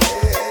don't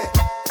care.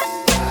 We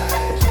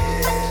right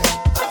here.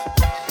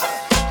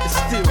 It's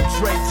still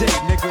Dre Day,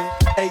 nigga.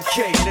 AK,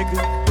 nigga.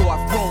 Though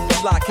I've grown a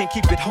lot, can't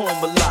keep it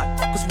home a lot.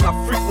 'Cause when I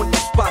frequent the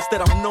spots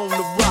that I'm known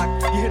to rock,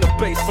 you hear the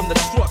bass from the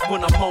truck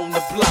when I'm on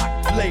the block.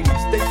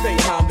 Ladies, they pay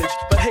homage,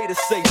 but haters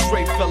say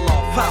Dre fell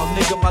off. How,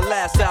 nigga, my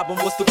last album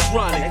was The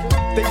Chronic.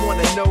 They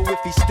wanna know if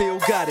he still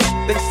got it.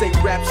 They say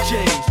raps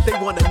change, they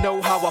wanna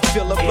know how I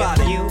feel about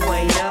it. You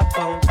ain't up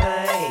on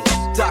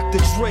things. Dr.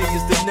 Dre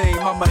is the name,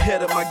 I'm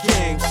ahead of my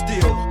game.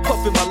 Still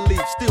puffin' my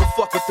leaf, still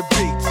fuck with the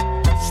beats.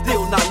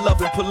 Still not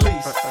loving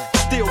police.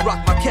 Still rock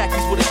my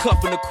khakis with a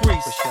cuff and a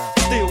crease.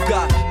 Still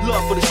got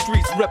love for the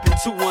streets, reppin'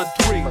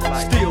 213.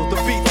 Still the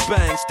beats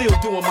bang, still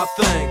doing my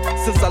thing.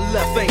 Since I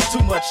left, ain't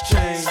too much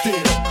change.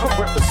 Still,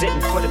 I'm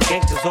representing for them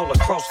gangsters all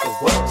across the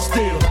world.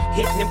 Still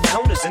hitting them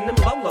corners and them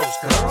lolos,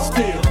 girl.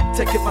 Still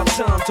taking my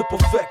time to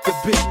perfect the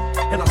beat,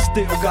 and I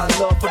still got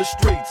love for the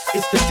streets.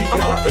 It's the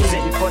D.R.E. I'm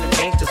representing for them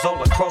gangsters all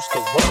across the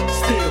world.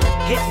 Still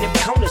hitting them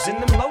corners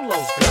and them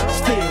lolos, girl.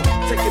 Still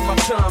taking my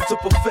time to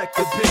perfect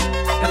the beat,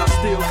 and I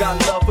still got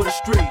love for the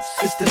streets.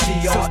 It's the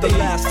D.R.E. Since the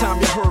last time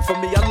you heard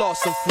from me, I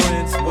lost some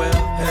friends. Well,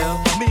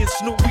 hell, me and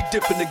Snoop, we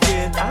dipping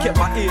again. Kept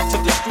my ear to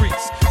the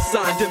streets,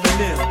 signed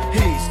Eminem.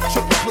 He's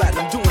triple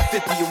platinum, doing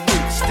 50 a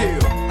week.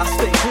 Still, I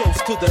stay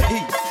close to the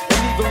heat. And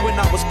even when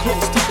I was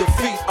close to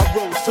defeat, I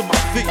rose to my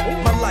feet.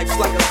 My life's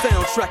like a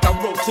soundtrack, I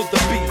wrote to the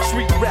beat.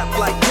 Street rap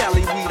like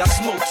Cali weed, I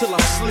smoke till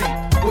I'm sleep.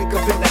 Wake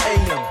up in the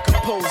AM,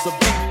 compose a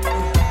beat.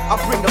 I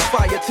bring the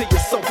fire till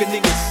you're soaking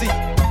in your seat.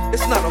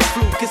 It's not a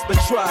fluke, it's been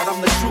tried,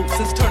 I'm the truth.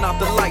 Since turn out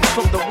the lights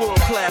from the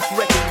world-class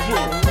wrecking crew,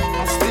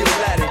 I'm still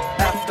at it,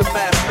 after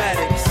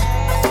mathematics.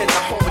 In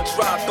the home of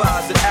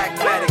drive-bys and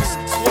acmatics.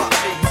 Swap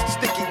meets,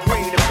 sticky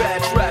green and bad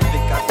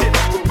traffic. I did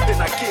it through,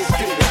 then I kissed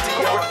it.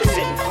 I'm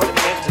representing for the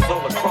gangsters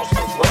all across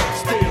the world.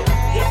 Still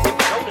hitting them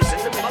corners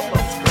and them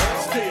lolos, girl.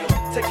 Still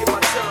taking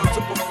my time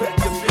to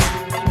perfect the beat,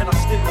 and I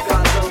still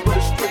got love for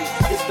the streets.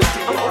 It's the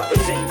D.R.E. I'm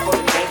representing for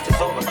the gangsters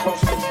all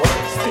across the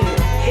world. Still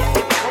hitting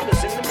them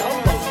corners and them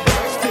lolos,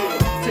 girl. Still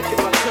taking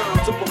my time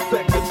to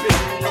perfect the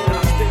beat, and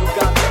I still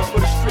got love for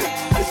the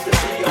streets. It's the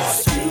D.R.E.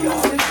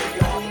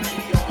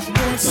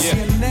 Yeah.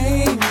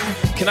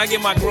 Can I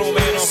get my grown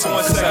man on for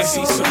 1 second? I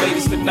see some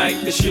ladies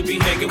tonight that should be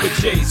hanging with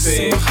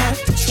Jay-Z.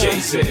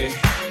 Jay-Z.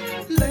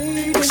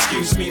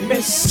 Excuse me,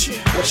 miss,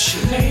 what's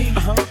your name?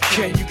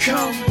 Can you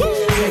come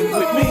hang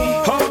with me?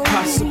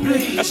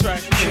 Possibly. That's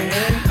right. Can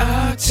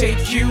I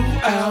take you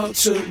out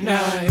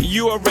tonight?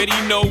 You already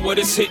know what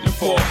it's hitting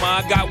for, ma.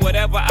 I got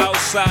whatever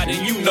outside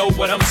and you know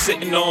what I'm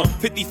sitting on.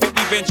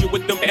 50-50 venture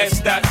with them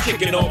S-dots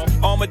kicking off.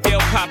 Armadale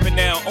popping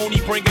now, only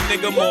bring a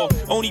nigga more.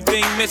 Only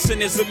thing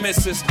missing is a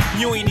missus.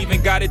 You ain't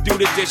even gotta do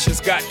the dishes.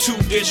 Got 2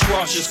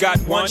 dishwashers, got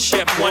 1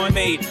 chef, 1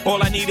 maid.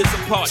 All I need is a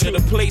partner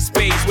to play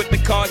spades with the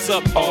cards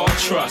up. All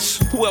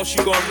trust. Who else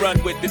you gonna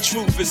run with? The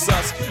truth is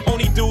us.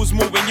 Only dudes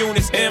moving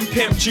units, M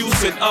Pimp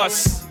Juice and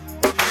us.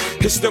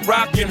 It's the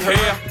rockin'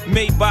 hair.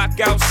 Maybach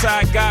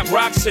outside got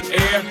rocks in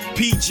air.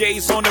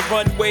 PJs on the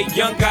runway,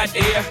 young got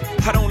air.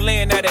 I don't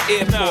land at an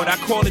airport, I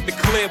call it the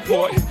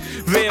clearport.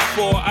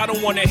 Therefore, I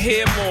don't wanna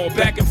hear more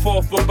back and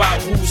forth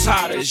about who's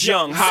hotter. It's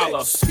young,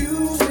 holla.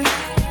 Excuse me.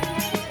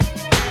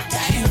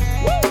 Damn.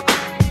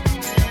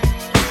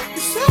 You're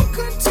so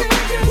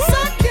contagious,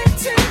 I can't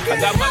take it. I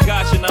got my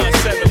gotcha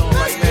 9-7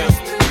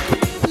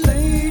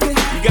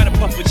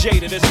 J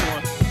to this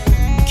one.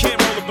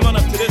 Can't roll the blunt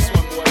up to this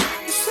one, boy.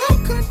 So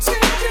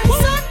contagious,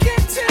 I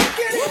can't take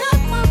it.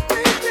 Help my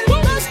baby,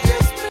 let's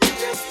just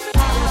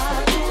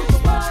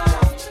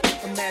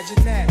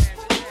imagine that.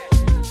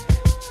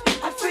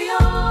 I free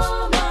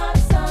all my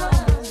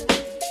sons.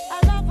 I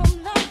love them,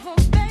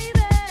 baby.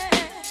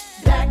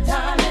 Black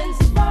diamonds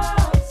and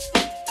pearls.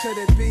 Could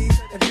it be,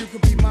 if you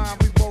could be mine,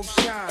 we both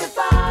shine. If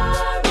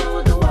I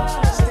rule the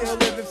world, still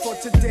living for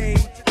today,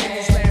 in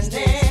these last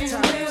days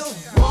and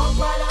times. we'll walk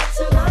right up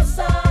to the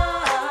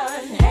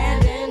sun,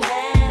 hand in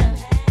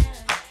hand.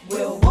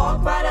 We'll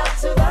walk right up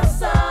to the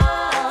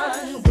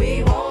sun,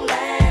 we won't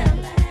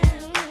land.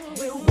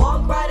 We'll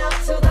walk right up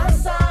to the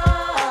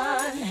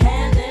sun,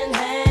 hand in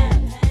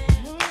hand.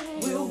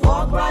 We'll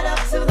walk right up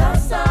to the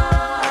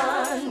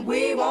sun,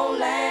 we won't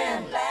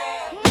land.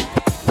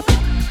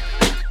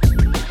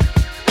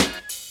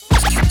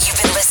 You've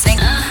been listening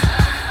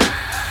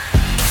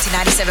to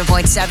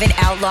 97.7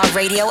 Outlaw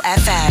Radio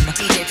FM.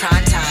 DJ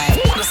Primetime.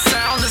 The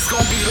sound is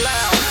gonna be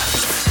loud.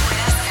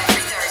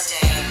 Every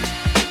Thursday.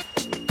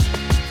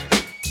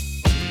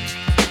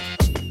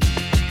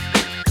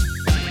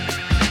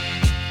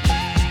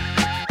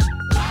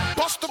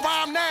 Bust the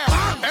rhyme now,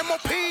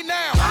 MOP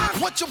now.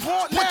 What you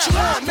want now? What you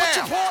want now?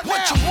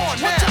 What you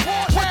want now?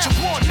 What you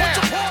want now?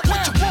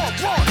 What you want?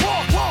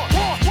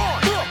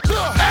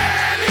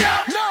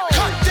 No,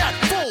 cut that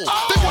fool.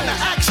 They wanna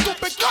act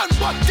stupid, gun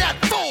butt that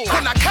fool.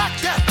 When I cock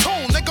that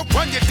tone, nigga,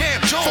 run your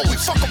damn jaw. Before we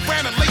fuck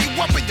around and lay you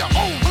up in your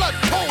own blood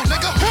pool,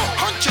 nigga.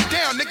 Hunt you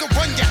down, nigga,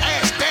 run your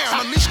ass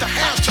down. Unleash the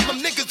hounds till them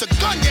niggas are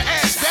gun your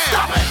ass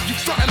down. You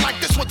frontin' like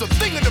this was a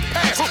thing in the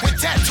past. With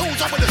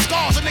tattoos over the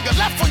scars, a nigga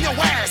left on your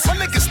ass. My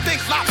niggas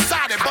think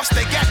lopsided, bust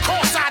they got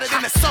cross-sided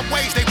in the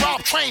subways. They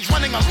rob trains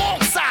running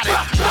alongside it.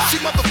 See,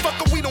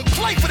 motherfucker, we don't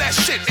play for that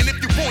shit. And if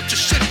you want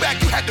your shit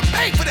back, you had to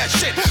pay for that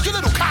shit. You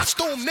little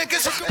costume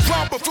niggas,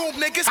 romper room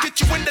niggas, get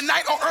you in the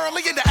night or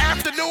early in the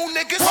afternoon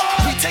niggas.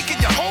 We taking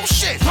your whole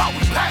shit while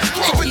we pass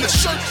through. Even the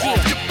shirt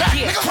off your back,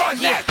 nigga, run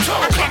that too.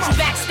 I catch you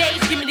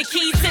backstage, give me the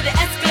keys to the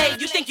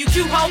Escalade. You think you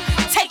cute, ho?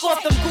 Take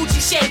off them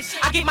Gucci shades.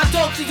 I get my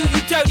dog to do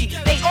you dirty.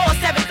 They all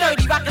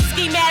 730, rock a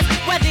ski mask,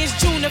 whether it's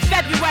June or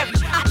February.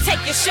 I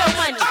take your show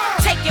money,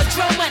 take your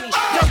drum money.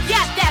 Yo,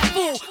 yap that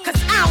fool, cause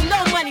I don't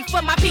know money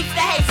for my peeps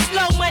that hate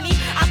slow money.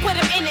 I put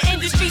them in the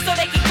industry so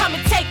they can come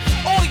and take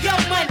all your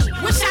money.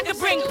 Wish I could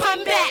bring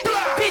pun back.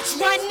 Bitch,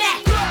 run that.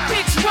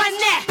 Bitch, run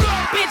that.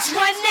 Bitch,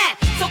 run that.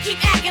 So keep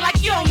acting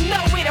like you don't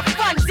know where the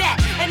fun's at.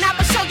 And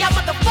I'ma show y'all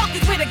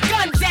motherfuckers where the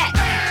gun's at.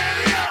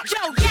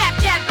 Yo, yap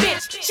that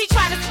bitch. She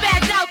try to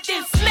spaz out,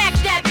 then smack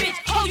that bitch.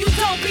 Oh, you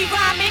don't be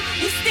rhyming.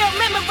 You still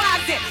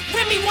memorize it.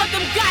 Remy want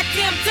them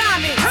goddamn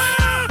diamonds.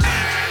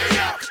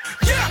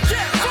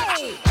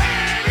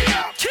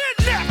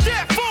 Kidnap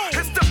that fool.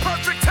 It's the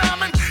perfect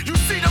timing. You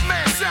see the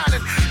man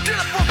shining. Get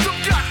up off them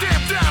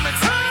goddamn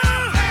diamonds.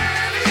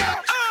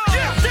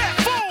 Get that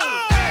fool.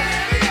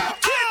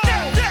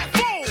 Kidnap that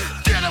fool.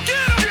 Get him.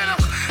 Hit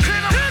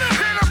him.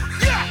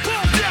 Yeah,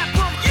 boom, yeah,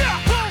 boom. Yeah,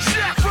 boom,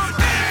 yeah, boom.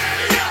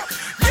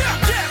 Yeah,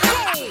 that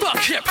fool.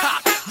 Fuck hip hop,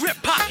 rip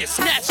pockets,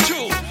 snatch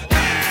jewels.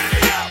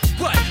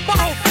 What? My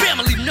whole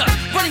family nuts.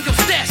 Running your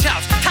stash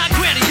house, tie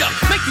granny up,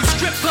 make you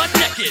strip butt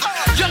naked.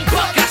 Young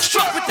buck got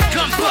struck with the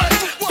gun butt.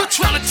 For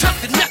trying to tuck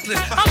the necklace.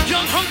 I'm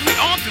young, hungry,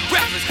 armed, and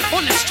reckless.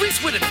 On the streets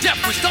with a death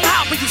wish. Don't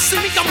hide when you see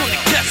me, I'm on the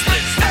guest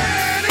list.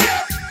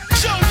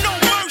 Show no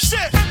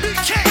mercy.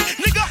 BK,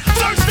 nigga,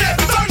 thirsty.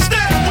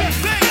 We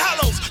bang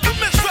hollows. You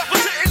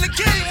misrepresenting the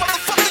game,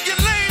 motherfucker. You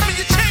lame and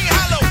your chain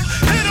hollow.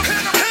 Hit him,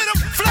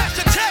 flash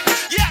attack.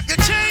 Yak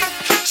your chain,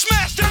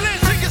 smash the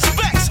lens in your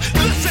specs.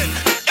 Listen,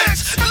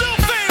 it's Lil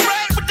Fame,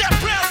 right? With that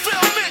brown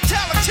film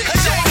mentality. Hey,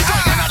 yo, I'm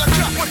talking out of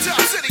Cup, one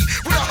time city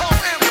with a whole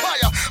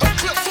empire. A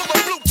clip full of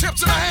blue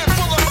tips and a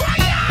handful of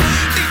fire.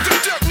 Eat the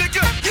dirt,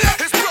 nigga.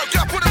 It's broke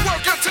out, put it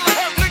work until it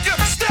hurt, nigga.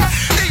 Step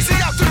easy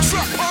out the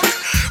truck, punk.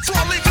 Before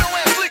I leave your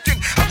ass leaking,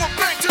 I will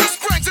bang to the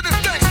springs and this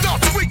thing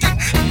starts tweaking.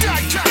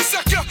 Die,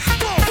 cocksucker.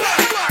 Boom,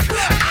 black.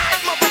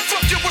 Aight,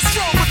 motherfucker, what's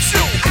wrong with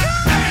you?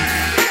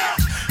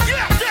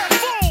 Yeah, that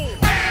fool.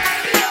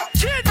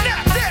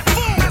 Kidnap that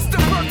fool. It's the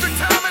perfect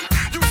timing.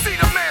 You see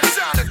the man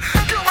shining.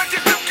 Go and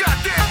get them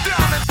goddamn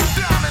diamonds.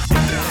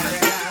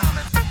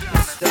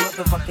 The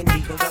motherfucking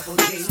Eagle Double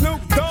G.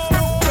 Snoop Dogg.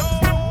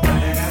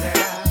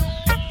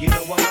 You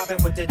know I'm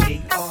mobbing with the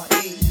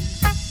D.R.E.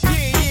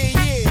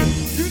 Yeah.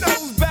 You know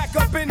who's back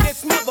up in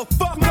this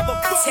motherfucker.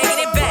 Taking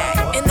it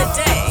back in the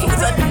day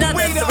with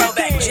another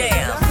throwback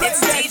jam. It's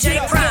DJ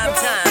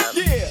Primetime.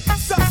 Yeah,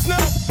 sup,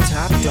 Snoop?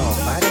 Top dog,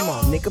 bite them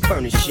all, nigga,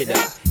 burn this shit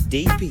up.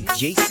 DP,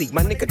 GC,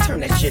 my nigga, turn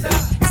that shit up.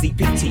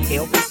 CPT,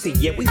 LBC,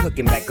 yeah, we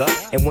hooking back up.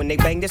 And when they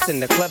bang this in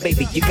the club,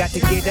 baby, you got to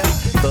get up.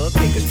 Thug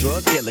niggas,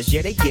 drug dealers,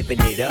 yeah, they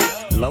giving it up.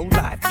 Low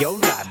life, yo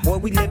life, boy,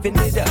 we living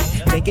it up.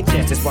 Taking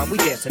chances while we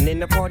dancing in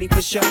the party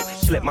for sure.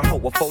 Slip my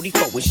hoe a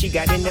 44 when she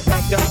got in the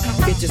back door.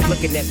 Bitches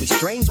looking at me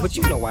strange, but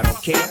you know I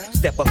don't care.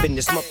 Step up in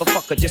this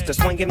motherfucker just to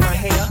swing in my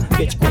hair.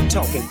 Bitch, quit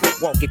talking,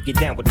 quit walk if you're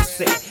down with the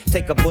sick.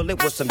 Take a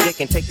bullet with some dick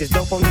and take this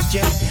dope on this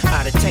jet.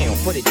 Out of town,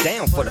 put it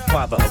down for the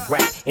father of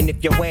rap. And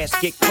if your ass ass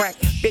get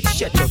cracked. Bitch,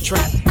 shut your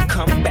trap.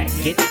 Come back,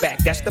 get back.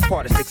 That's the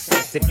part of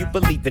success. If you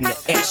believe in the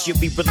S, you'll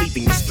be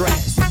relieving the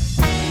stress.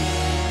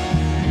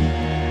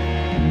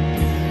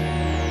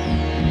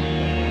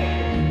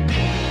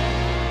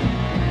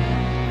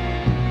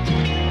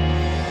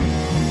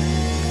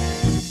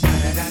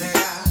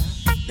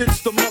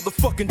 It's the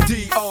motherfucking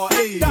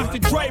D.R.E. Dr.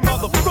 Dre,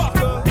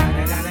 motherfucker.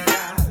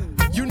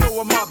 You know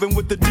I'm mobbing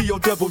with the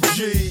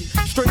D.O.G.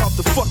 Straight off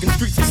the fucking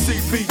streets of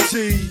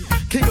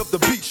CBT. King up the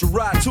beach, you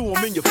ride to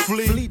him in your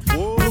fleet.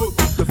 Look,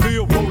 the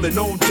field rolling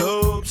on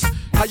dubs.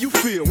 How you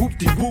feel?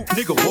 Whoop-de-whoop,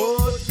 nigga,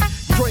 what?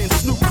 Dre and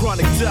Snoop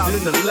Chronic down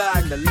in the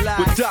lag.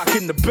 With Doc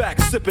in the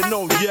back, sipping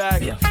on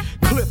yak.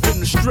 Clip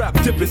in the strap,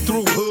 dipping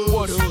through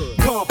hoods.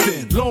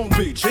 Compton, Long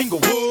Beach,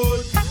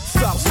 Inglewood.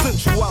 South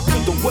Central out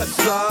to the west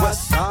side.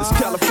 This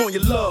California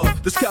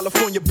love, this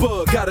California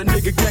bug. Got a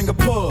nigga gang of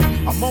pub.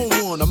 I'm on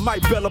one, I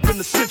might bell up in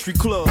the Century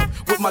Club.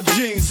 With my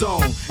jeans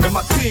on, and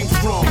my team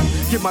strong.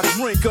 Get my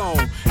drink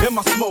on, and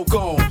my smoke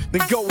on.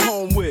 Then go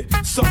home with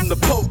something to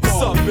poke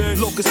on.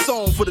 Locust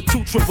song for the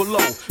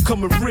 200.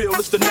 Coming real,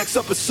 it's the next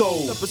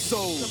episode.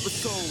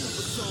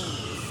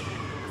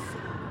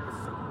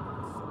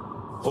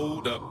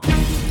 Hold up.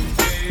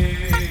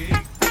 Hey,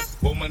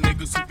 for my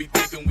niggas who be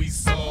thinking we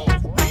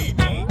soft, we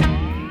don't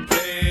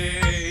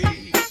play.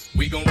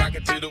 We gon' rock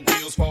it till the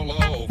wheels fall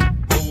off.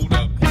 Hold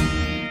up.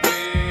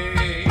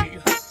 Hey,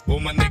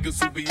 for my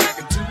niggas who be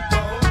acting too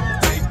bold,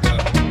 take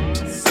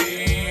a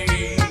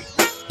seat.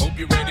 Hope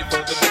you're ready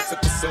for the next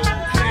episode.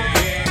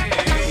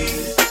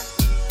 Hey.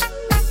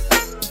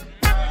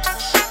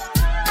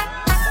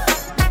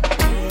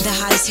 The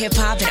hottest hip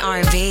hop and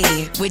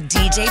R&B with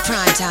DJ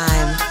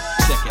Primetime.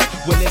 Check it.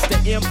 Well, it's the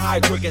M.I.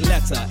 cricket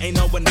letter, ain't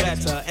no one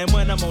better. And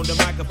when I'm on the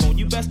microphone,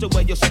 you best to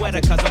wear your sweater,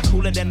 cause I'm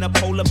cooler than the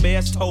polar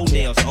bear's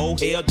toenails. Oh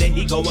hell, there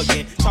he go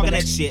again, talking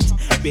that shit.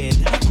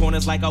 Bend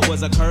corners like I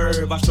was a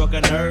curve, I struck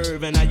a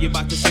nerve. And now you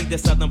about to see the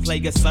southern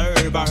player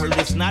serve. I heard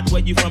it's not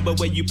where you from, but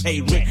where you pay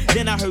rent.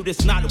 Then I heard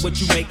it's not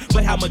what you make,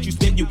 but how much you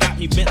spend. You got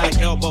me bent like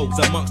elbows,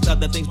 amongst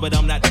other things, but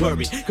I'm not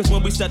worried. Cause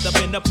when we set up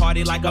in the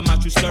party like I'm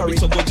out, you scurry.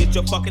 So we'll get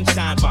your fucking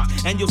shine box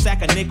and your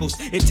sack of nickels.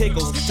 It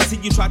tickles to see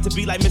you try to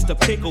be like Mr.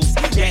 Pickles.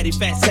 Daddy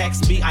Fat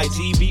Sacks,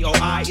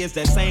 B-I-G-B-O-I is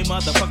that same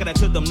motherfucker that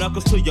took them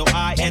knuckles to your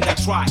eye. And I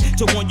try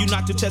to warn you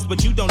not to test,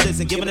 but you don't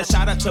listen. Giving a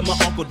shout out to my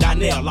Uncle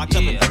Donnell, locked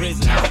up in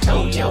prison. Now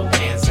throw your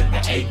hands in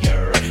the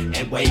air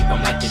and wave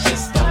them like you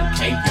just don't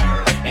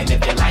care. And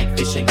if you like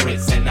fish and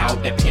grits and all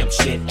that pimp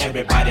shit,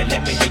 everybody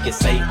let me hear you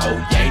say,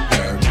 oh yeah,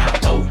 girl. Now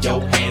throw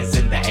your hands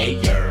in the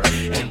air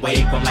and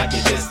wave them like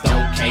you just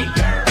don't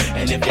care.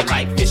 And if you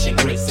like fish and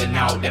grits and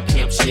all that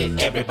pimp shit,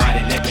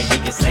 everybody let me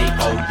hear you say,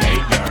 oh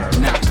yeah,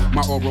 girl. Now,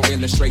 my oral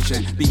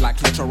illustration be like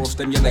clitoral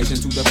stimulation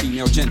to the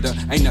female gender.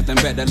 Ain't nothing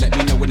better, let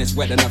me know when it's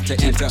wet enough to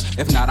enter.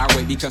 If not, I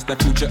wait because the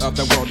future of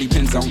the world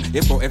depends on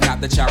if or if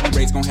not the child we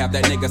raise gon' have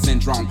that nigga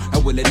syndrome.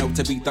 Or will it know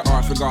to beat the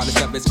odds regardless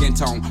of its skin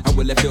tone? Or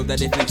will it feel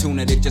that if in tune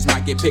it just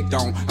might get picked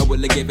on? Or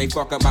will it give a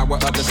fuck about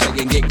what others say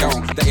and get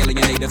gone? The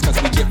alienators cause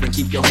we different,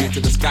 keep your hand to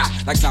the sky.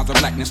 Like sounds of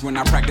blackness when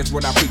I practice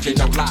what I preach and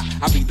don't lie.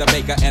 I be the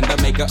baker and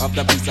the maker of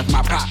the piece of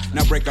my pie.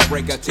 Now breaker,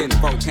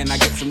 10-4, can I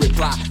get some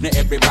reply? Now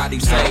everybody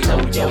say,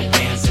 throw your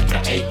hands in the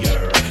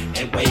air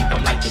and wave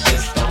them like you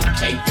just don't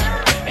care.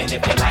 And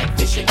if you like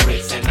fish and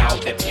grits and all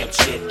that pimp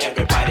shit,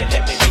 everybody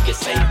let me hear you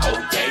say,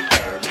 oh yeah,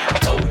 girl. Now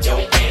throw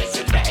your hands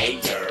in the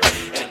air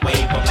and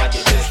wave them like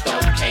you just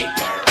don't care.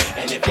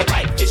 And if you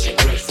like fish and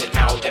grits and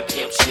all that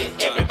pimp shit,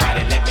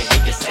 everybody let me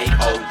hear you say,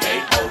 oh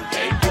yeah, oh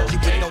yeah, oh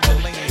yeah. You know the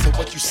lanes of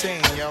what you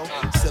saying, yo.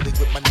 Silly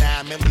with my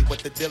 9 milli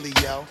with the dilly,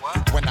 yo.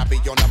 When I be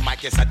on the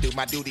mic, yes, I do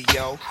my duty,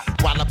 yo.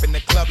 While up in the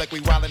club like we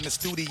while in the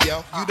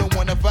studio. You don't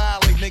wanna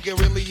violate, nigga,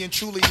 really and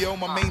truly, yo.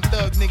 My main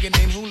thug nigga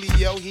named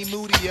Julio, he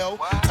moody, yo.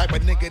 Type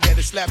of nigga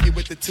that'll slap you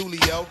with the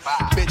tulio.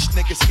 Bitch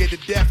nigga scared to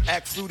death,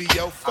 act fruity,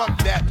 yo. Fuck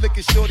that, look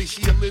at shorty,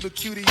 she a little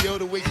cutie, yo.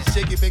 The way she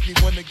shake it make me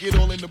wanna get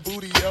all in the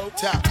booty, yo.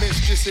 Top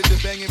mistress in the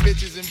banging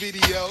bitches and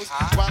videos.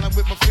 While I'm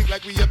with my freak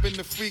like we up in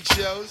the freak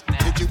shows.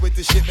 Hit you with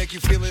the shit, make you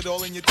feel it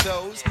all in your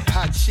toes.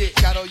 Hot shit,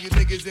 got all you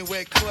niggas in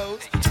wet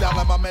clothes. Style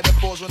like my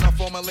metaphors when I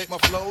formulate my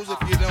flows.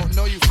 If you don't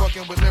know, you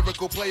fucking with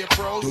lyrical player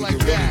pros. Do like you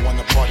really that.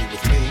 Wanna party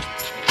with me?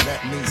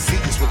 Let me see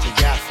just what you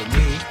got for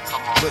me.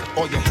 Put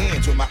all your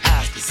hands where my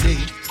eyes can see.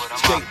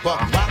 Straight buck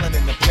wildin'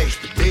 in the place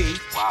to be.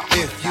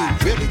 If you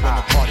really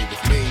wanna party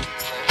with me,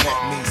 let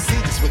me see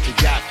just what you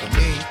got for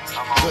me.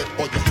 Put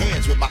all your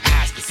hands where my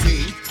eyes can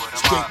see.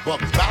 Straight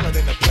buck wildin'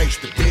 in the place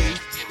to be.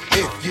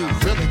 If you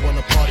really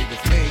wanna party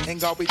with me, in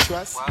God we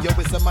trust. Yo,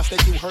 it's a must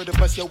that you heard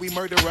of us, yo, we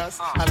murder us.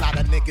 A lot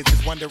of niggas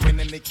is wondering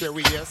and they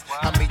curious.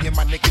 How me and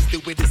my niggas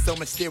do it is so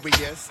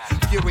mysterious.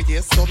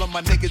 Furious, all of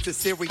my niggas is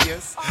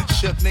serious.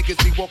 Shook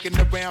niggas be walking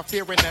around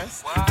fearing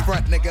us.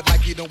 Front nigga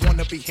like you don't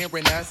wanna be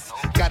hearing us.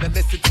 Gotta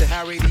listen to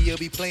how radio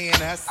be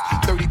playing us.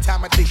 30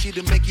 times I think she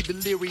to make you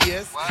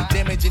delirious.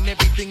 Damaging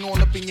everything all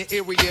up in your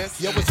areas.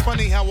 Yo, it's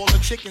funny how all the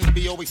chickens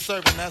be always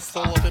serving us.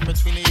 All up in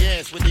between the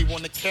ass when they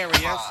wanna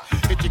carry us.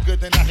 Hit you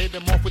good then I hit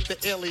them off with the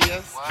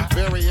alias.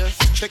 Various,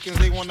 us. Chickens,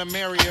 they wanna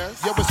marry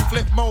us. Yo, it's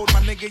flip mode,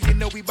 my nigga, you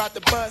know we bout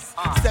to bust.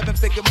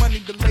 7-figure money,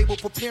 the label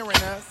preparing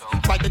us.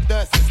 Fight the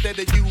dust instead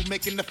of you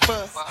making the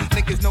fuss.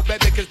 Niggas know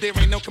better cause there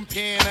ain't no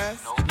comparing us.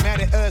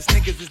 Mad at us,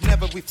 niggas is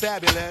never we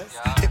fabulous.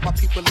 Hit my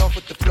people off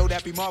with the flow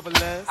that be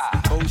marvelous.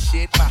 Oh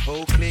shit, my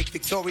whole clique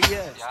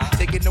victorious.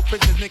 Taking no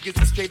prisoners,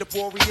 niggas is straight up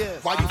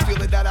warriors. Why you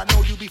feeling that? I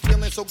know you be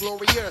feeling so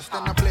glorious.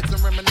 Then I blitz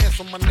and reminisce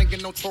on my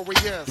nigga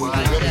notorious. Do you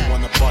really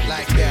wanna party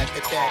like with me? that?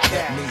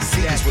 Let me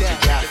see just what you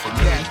got for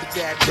me.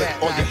 Put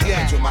all your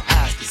hands with my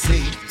eyes to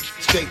see.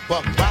 Straight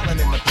buck ballin'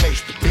 in the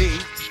place to be.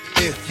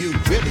 If you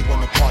really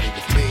wanna party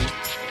with me,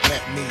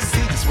 let me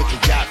see just what you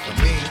got for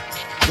me.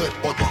 Put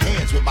all your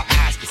hands with my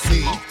eyes to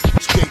see.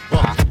 Straight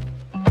buck.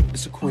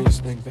 It's a Queens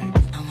thing, baby.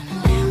 I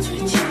wanna dance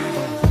with you.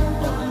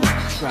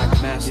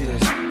 Track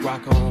masters,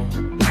 rock on.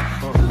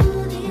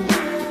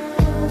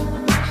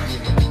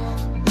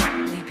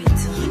 We be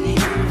doing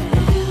it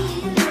real.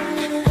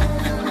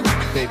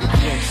 Baby,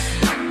 yes,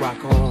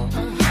 rock on.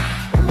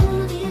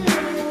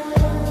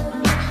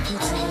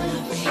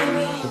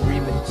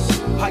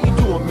 How you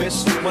doing,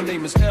 miss? My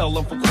name is L,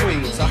 I'm from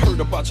Queens. I heard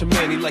about your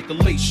man, he like the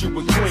late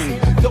Sugar Queen.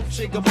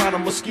 Dolce Gabbana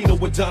Moschino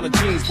with Donna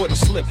jeans, but he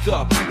slipped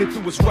up and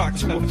threw his rock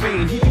to a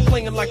fiend. He be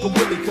playing like a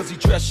Willie cause he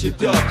dressed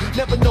shit up,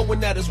 never knowing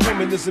that his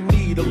woman is in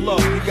need of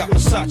love. He got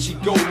Versace,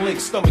 gold link,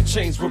 stomach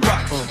chains with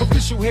rocks.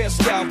 Official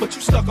hairstyle, but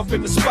you stuck up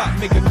in the spot.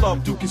 Making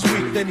love, Duke is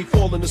weak, then he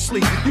falling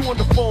asleep. You on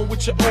the phone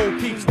with your old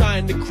peeps,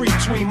 dying to creep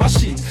between my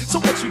sheets. So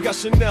what you got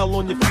Chanel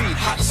on your feet?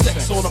 Hot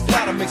sex on a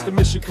platter makes the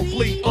mission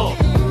complete.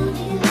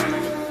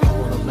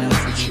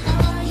 Laugh with you.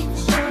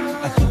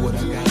 I do what I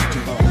gotta do.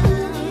 I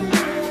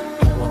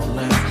wanna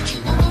laugh with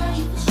you.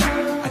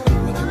 I do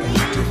what I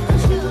gotta do.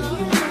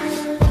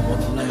 I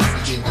wanna laugh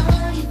with you.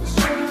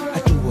 I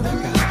do what I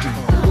gotta do.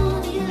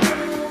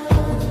 I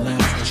wanna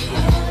laugh with you.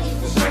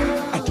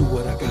 I do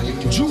what I gotta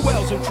do.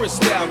 Jewels and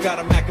Cristal got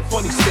him acting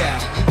funny style.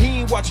 He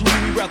ain't watching you,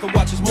 he rather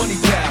watch his money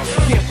pal.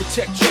 Can't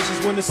protect treasures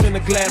when it's in a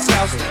glass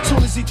house.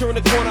 Soon as he turn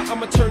the corner,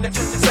 I'ma turn that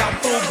out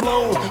full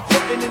blown.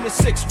 Fucking in the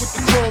 6 with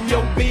the chrome,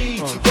 yo B.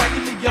 Why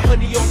you leave your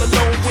honey all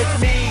alone with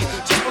me?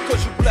 Just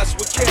because you blessed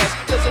with cash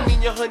doesn't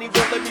mean your honey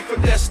won't let me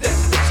finesse that.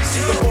 She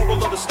see the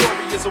moral of the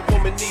story is a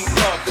woman need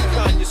love. The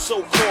kind your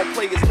so-called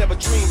players never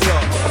dreamed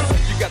of.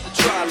 You got to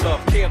try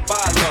love, can't buy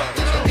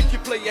love. If you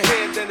play your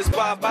hand, then it's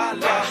bye-bye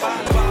love.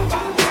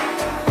 Bye-bye.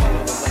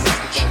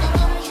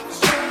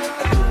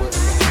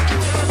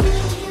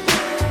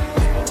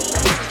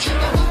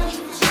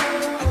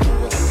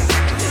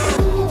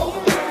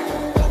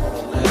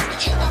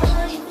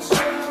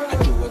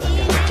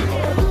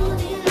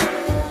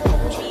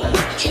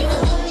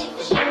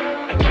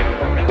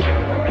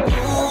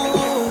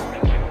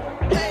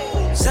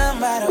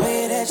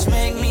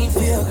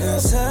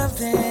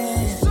 Something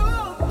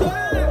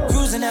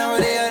cruising out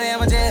with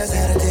damn, I just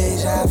had a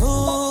deja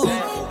vu.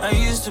 I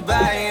used to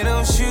buy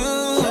those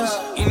shoes,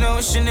 you know,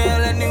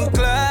 Chanel, a new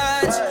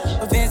clutch,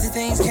 but fancy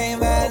things came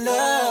by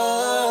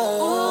love.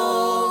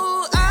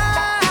 Ooh,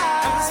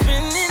 I'm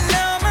spending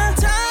all my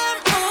time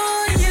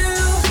on you,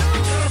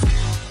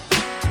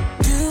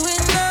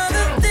 doing all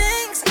the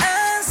things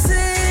I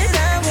said I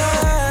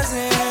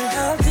wasn't.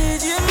 How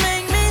did you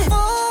make me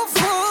fall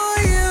for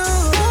you?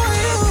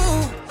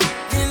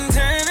 Then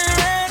turn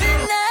around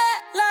and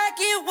act like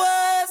it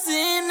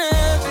wasn't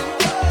nothing.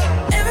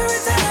 Every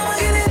time I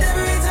get it,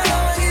 every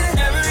time I get it,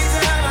 every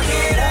time I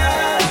get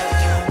up,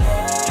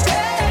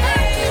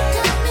 I keep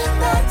coming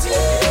back to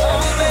you,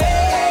 oh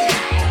babe.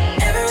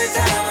 Every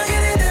time I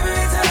get it,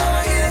 every time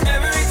I get it,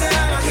 every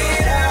time I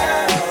get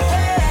up,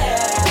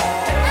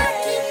 I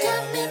keep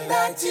coming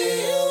back to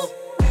you.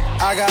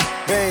 I got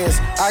bands,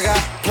 I got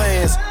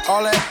plans,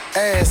 all that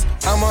ass,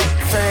 I'm a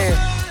fan.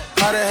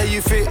 How the hell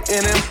you fit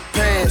in them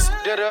pants?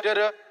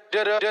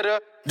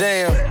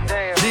 Damn,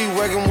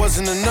 G-Wagon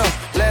wasn't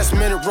enough. Last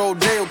minute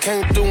Rodeo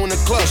came through in the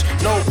clutch.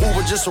 No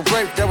Uber, just a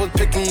rape that was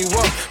picking you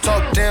up.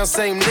 Talk down,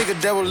 same nigga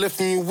that was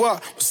lifting you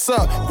up. What's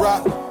up?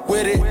 Rock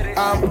with it,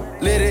 I'm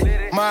lit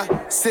it. My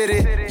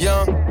city,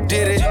 young,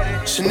 did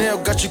it. Chanel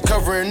got you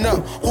covering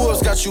up. Who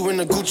else got you in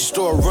the Gucci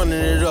store running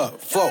it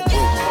up? Fuck with me.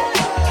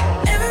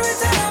 Every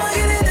time I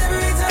get it,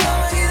 every time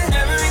I get it,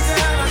 every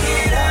time I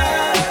get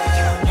up,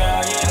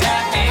 girl, you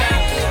got me. I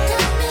keep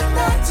coming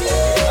back to you,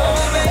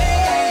 oh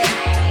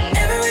babe.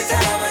 Every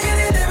time I get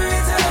it, every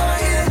time I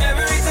get it,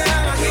 every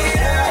time I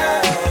get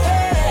up,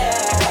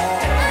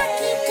 I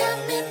keep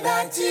coming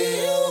back to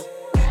you.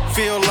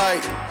 Feel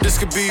like this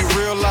could be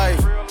real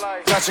life.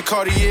 Got your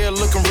Cartier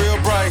looking real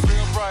bright.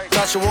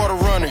 Got your water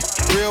running,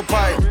 real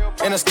pipe.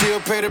 And I still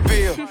pay the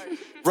bill,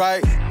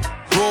 right?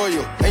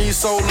 Royal, and you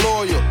so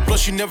loyal.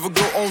 Plus you never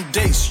go on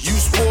dates, you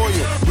spoil.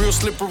 Real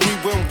slippery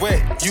when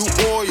wet, you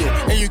oil.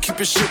 And you keep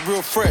your shit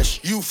real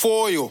fresh, you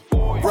foil.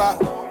 Rock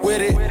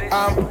with it,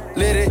 I'm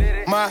lit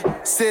it. My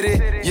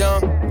city,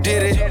 young,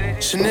 did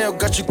it. Chanel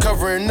got you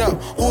covering up.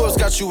 Who else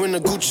got you in the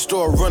Gucci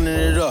store running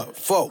it up?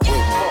 Fuck with me.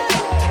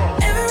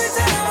 Every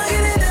time I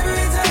get it,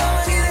 every time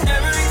I get it,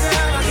 every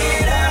time I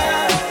get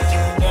up,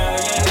 girl,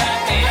 you got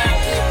me. I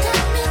keep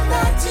coming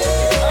back to you,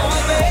 oh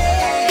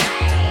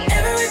babe.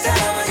 Every time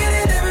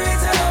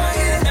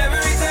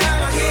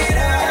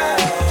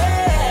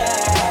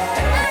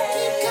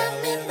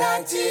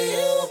to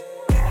you.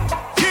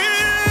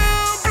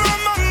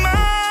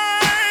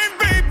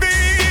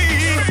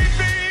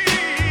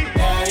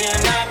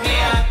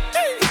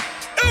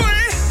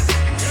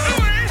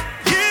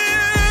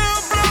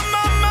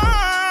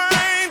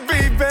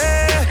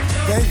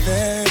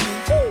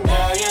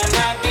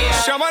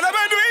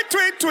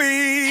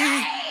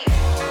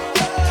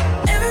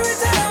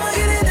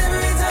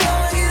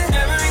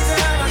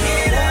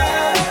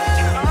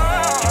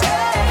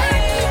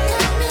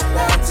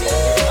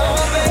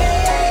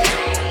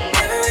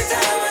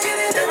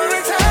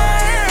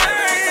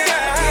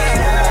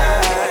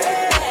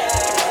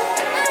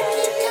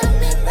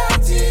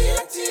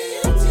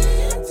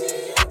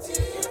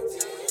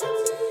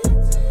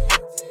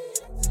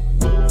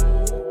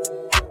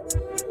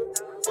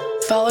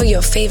 Follow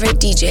your favorite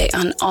DJ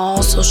on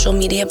all social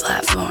media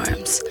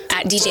platforms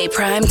at DJ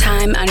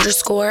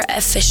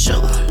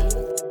Primetime_official.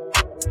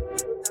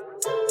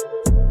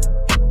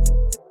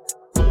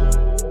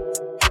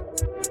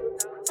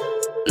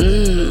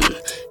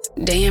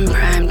 Damn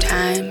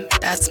Primetime,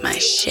 that's my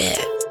shit.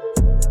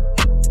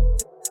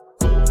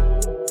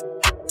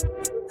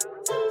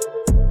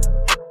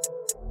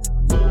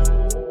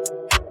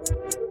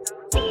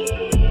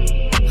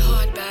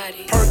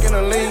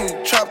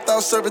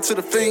 Serve it to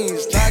the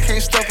fiends. Now I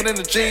can't stuff it in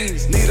the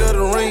jeans. Need of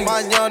the ring.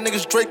 My young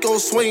niggas Draco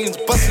swings.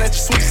 Bustin' at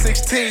your sweet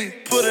 16.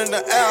 Put it in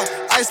the air.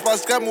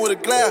 Icebox got me with a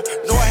glare.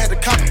 Know I had to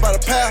cop it by the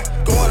pound.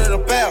 Going in the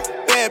bath.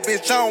 Bad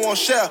bitch, I don't want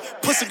share.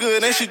 Pussy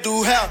good and she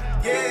do how.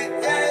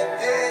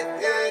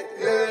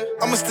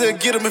 I'ma still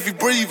get him if he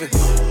breathing.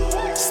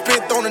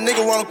 Spit on a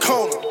nigga around the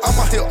corner. I'm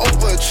out here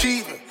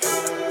overachieving.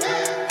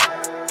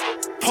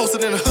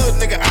 Posted in the hood,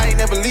 nigga, I ain't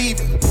never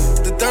leaving.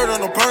 The dirt on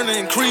the burner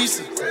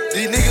increasing.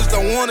 These niggas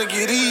don't wanna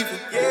get even.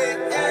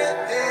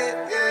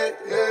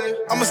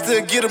 I'ma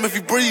still get him if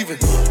he breathing.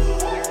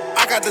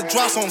 I got the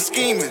drops on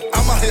scheming.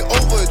 I'm out here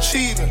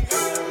overachieving.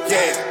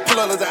 Yeah, pull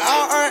up the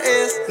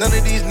IRS. None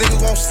of these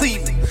niggas won't see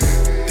me.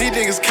 These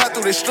niggas cut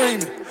through their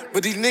streaming.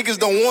 But these niggas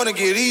don't wanna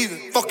get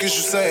even. Fuck is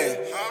you saying?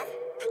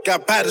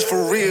 Got battles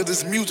for real,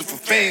 this music for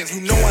fans.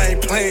 You know I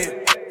ain't playing.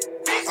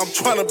 I'm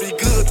tryna be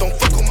good, don't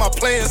fuck with my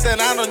plans.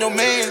 Stand out on your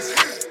mans.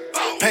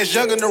 Pass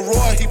Young in the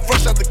Roy, he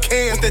fresh out the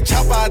can. With that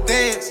chopper, I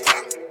dance.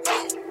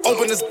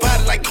 Open his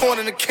body like corn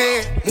in a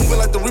can. Moving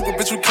like the Reaper,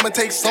 bitch, we come and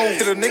take soul.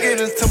 Hit a nigga in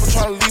his temple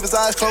trying to leave his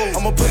eyes closed.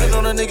 I'ma put it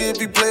on a nigga if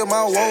he play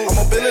my role.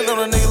 I'ma bill it on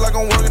a nigga like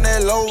I'm working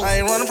that low. I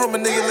ain't running from a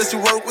nigga unless you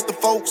work with the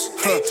folks.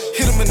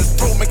 Hit him in his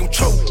throat, make him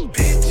choke.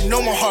 You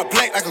know my heart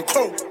black like a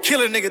crow.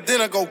 Kill a nigga,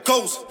 then I go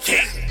ghost.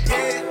 Yeah.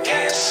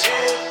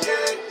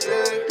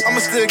 I'ma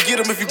still get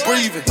him if he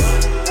breathing.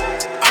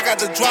 I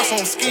got the drops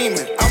on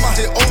scheming. I'm out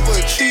here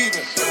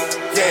overachieving.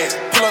 Yeah,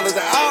 pull up the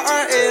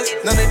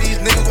IRS. None of these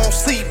niggas won't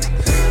see me.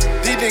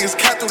 These niggas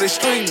cut through their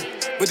streaming.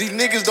 But these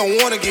niggas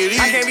don't wanna get even.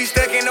 I can't be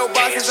stuck in no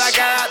box since I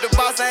got out the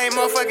box. I ain't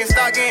motherfucking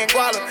stock getting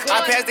guala. I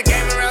pass the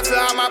game around to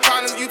all my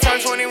partners. You turn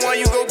 21,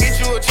 you go get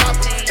you a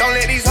chopper. Don't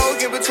let these hoes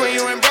get between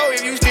you and bro.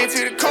 If you stick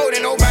to the code,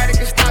 then nobody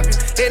can stop you.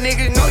 Let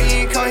niggas know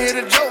you ain't come here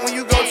to joke. When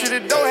you go to the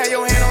door, have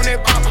your hand on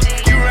that bomber.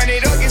 You run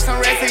it up, get some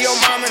rest for your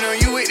mama. Now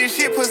you with this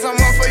shit, put some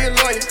up for your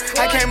lawyer.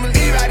 I can't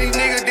believe how these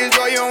niggas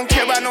disloyal. Don't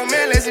care about no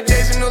man, unless it's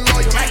Jason the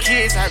lawyer. My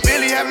kids, I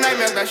really have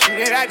nightmares about shit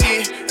that I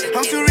did.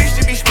 I'm too rich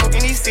to be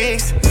smoking these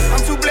sticks. I'm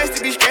too blessed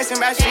to be stressing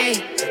about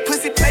shit.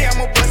 Pussy play,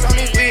 I'ma bust on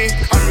this wig.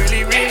 I'm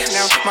really rich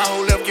now. My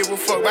whole life give a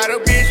fuck about a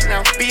bitch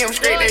now. BM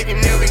straight, they can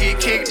never get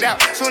kicked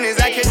out. Soon as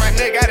I catch my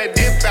nut, gotta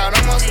dip out.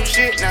 I'm on some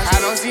shit now. I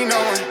don't see no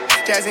one.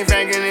 Jackson,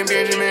 Franklin, and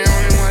Benjamin,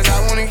 only ones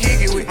I wanna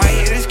kick it with. My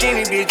head is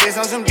skinny, bitch, just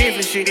on some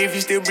different shit. If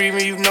you still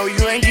breathing, you know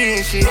you ain't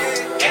getting shit.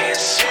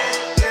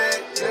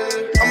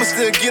 I'ma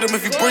still get him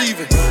if he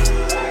breathing.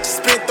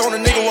 Spit on a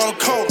nigga around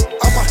the corner.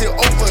 I'm out here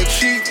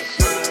overachieving.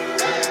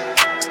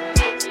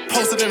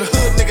 Posted in the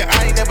hood, nigga,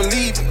 I ain't never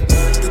leaving.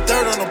 The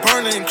dirt on the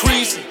burner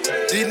increasing.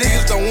 These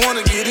niggas don't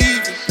wanna get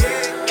even.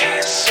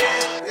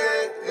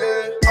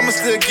 I'ma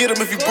still get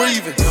him if he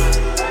breathing.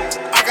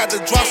 I got the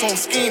drops on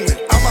scheming.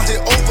 I'm out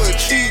here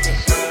overachieving.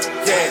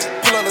 Yeah,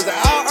 pull up the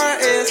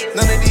IRS.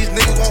 None of these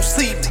niggas won't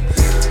see me.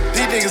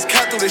 These niggas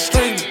cut through their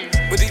streaming.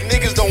 But these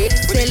niggas don't.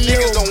 Say,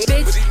 little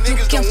bitch, you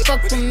can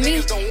fuck with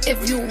me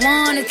if you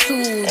wanted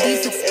to.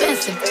 These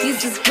expensive,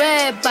 these is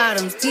red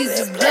bottoms, these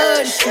is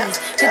bloody shoes.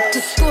 Hit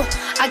the school,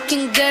 I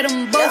can get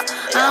them both.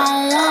 I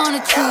don't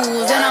wanna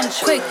choose, and I'm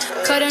quick,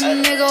 cut a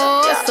nigga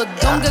off, so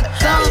don't get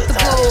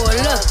comfortable.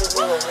 Look,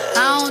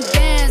 I don't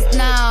dance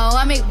now,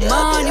 I make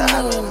money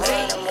move.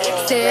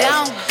 Say I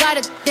don't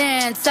gotta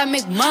dance, I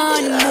make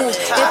money move.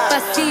 If I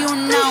see you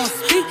now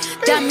speak,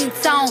 that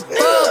means I don't fuck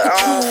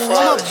with you.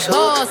 I'm a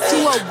boss, you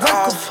a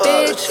worker,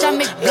 bitch. I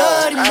make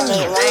bloody moves. I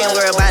ain't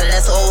worried about it,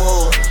 that's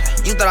old.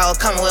 You thought I was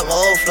coming with my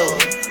old flow.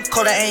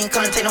 Kodak ain't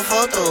coming to take no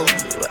photo.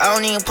 I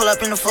don't even pull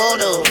up in the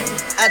photo.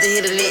 I just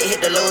hit the lit, hit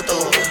the low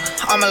though.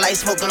 All my life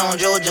smoking on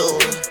JoJo.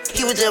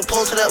 He was just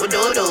posted up with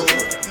Dodo.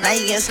 Now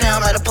he getting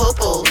slammed by the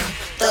popo.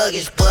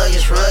 Thuggish,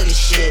 buggish, rugged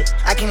shit.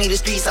 I can leave the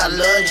streets, I love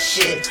this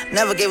shit.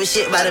 Never gave a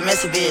shit about a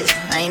messy bitch.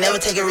 I ain't never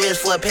take a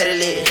risk for a petty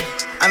lit.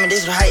 I'm in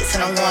district heights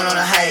and I'm going on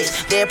the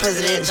heights. Dead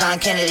President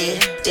John Kennedy.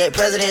 Dead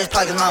President's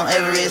pockets Mount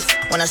Everest.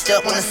 When I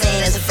step on the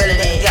scene, it's a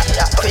felony.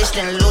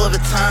 Christian Louis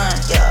Vuitton.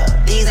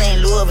 These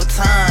ain't Louis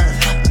Vuittons.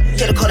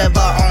 Could've caught that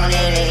bar on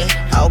NA.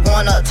 I was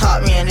going up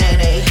top, me and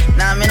NA.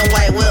 Now I'm in a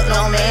white whip,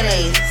 no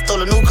mayonnaise.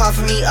 Stole a new car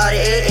for me out of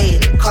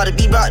AA. Called the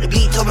beat, brought the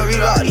beat, told me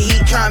reroute the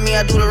heat. Trying me,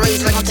 I do the race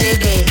like I'm Ted.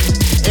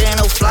 It ain't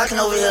no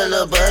flocking over here,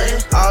 little buddy.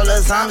 All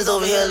us zombies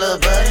over here, little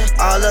buddy.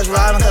 All us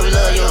robbing cause we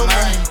love your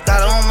money.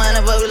 Got our own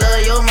money, but we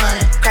love your money.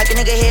 Crack a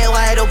nigga head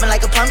wide open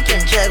like a pumpkin.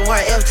 Jaguar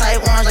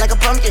F-type orange like a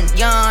pumpkin.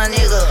 Young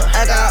nigga,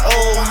 I got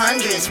old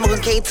 100. Smoking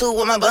K2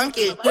 with my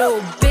bunkie. Yo,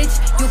 bitch,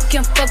 you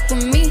can fuck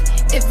with me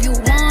if you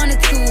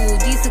wanted to.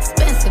 These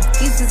expensive,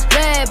 these is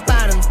red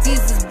bottoms, these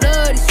is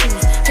bloody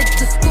shoes. Hit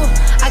the school,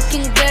 I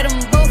can get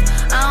them both.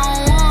 I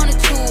don't wanna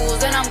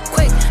choose, and I'm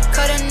quick.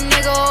 Cut a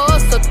nigga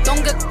off, so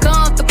don't get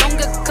comfortable, don't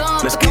get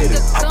comfortable. Let's get it.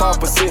 I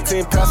pop a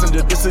 16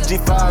 passenger. This a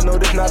G5, no,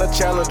 this not a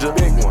Challenger.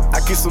 Big one. I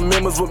keep some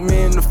members with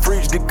me in the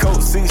fridge. Get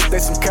coat seats, they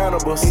some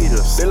cannibals.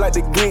 Eaters. They like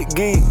to geek.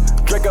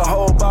 Drink a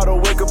whole bottle,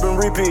 wake up and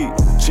repeat.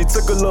 She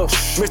took a look,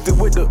 mixed it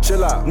with the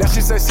chill out. Now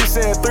she say she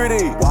saying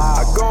 3D.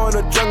 Wow. I go in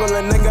the jungle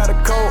and they got a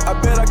coat. I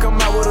bet I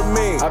come out with a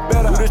mean. I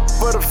bet I do this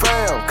for the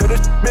fam, cause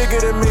this bigger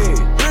than me.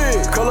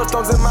 Big. Color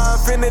stones in my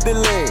infinity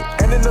lane.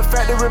 And in the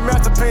factory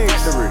masterpiece.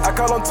 I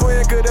call him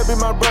twin, could that be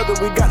my brother?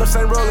 We got the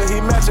same roller, he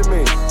matching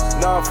me.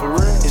 Nah, for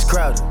real. It's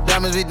crowded.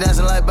 Diamonds be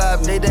dancing like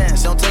Bobby. They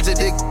dance. Don't touch it,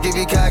 dick. Give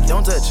you cocky.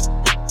 Don't touch it.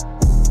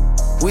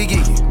 We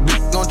geeky.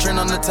 Gon' trend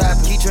on the top.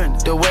 Keep trending.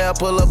 The way I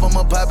pull up,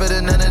 I'ma pop it,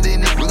 and none of these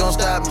niggas gon'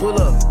 stop. Pull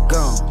up.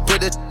 Gone.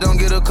 Put that don't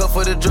get a cup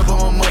for the drip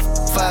on my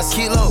 5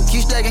 kilo.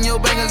 Keep stacking your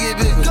bank and get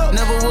bigger.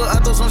 Never would. I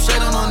throw some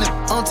shade on it.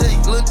 On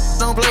tape. Look,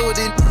 don't play with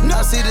it.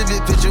 I see the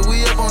big picture.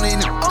 We up on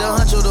it. The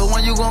huncho, the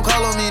one you gon'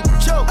 call on me.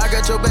 I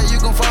got your back, you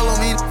gon' follow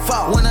me.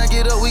 When I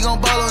get up, we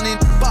gon' ball on it.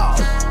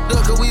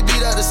 Cause we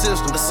beat out the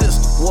system.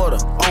 Water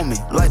on me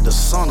like the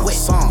sauna.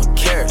 Some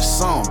carrots,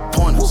 some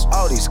pointers.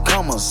 All these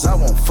commas, I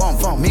want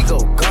fun. Me go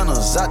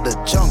gunners out the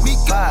jungle.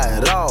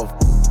 Buy it off.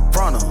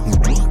 Front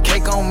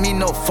cake on me,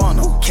 no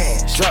funnel.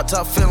 Cash. Drop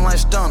top feeling like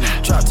stunner.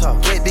 Drop top.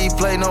 KD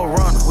play no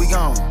runner. We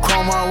gon'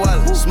 chrome my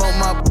wallet. Smoke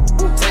my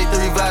take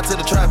 3 vibe to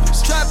the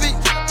tropics.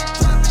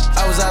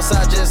 I was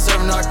outside just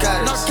serving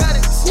narcotics.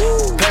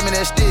 Pay me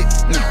that stick.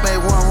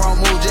 Made one wrong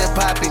move, just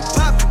pop it.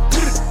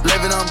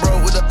 Living on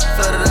broke with the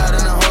flooded out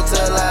in the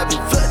hotel lobby.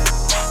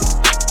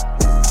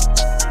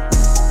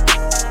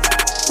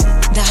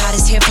 The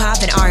hottest hip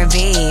hop and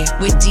R&B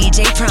with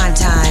DJ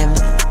Primetime.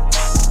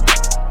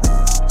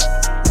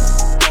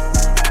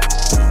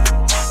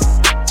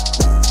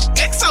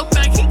 XO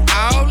think he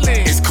all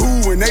in. It's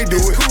cool when they do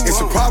it.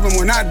 It's a problem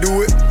when I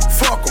do it.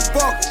 Fuck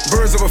 'em.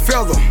 Birds of a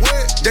feather.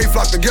 They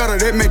flock together,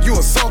 they make you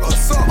a sucker.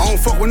 I don't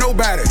fuck with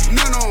nobody.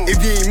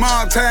 If you ain't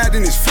mob tied,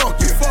 then it's fuck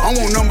you. I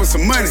want numbers,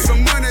 some money.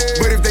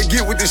 But if they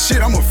get with this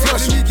shit, I'ma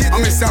flush them.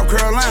 I'm in South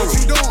Carolina.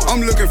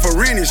 I'm looking for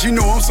Rennie. She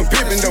know I'm some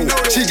pimpin' though.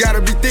 She gotta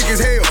be thick as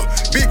hell.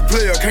 Big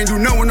player, can't do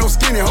nothing with no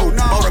skinny hoe.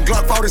 Bought a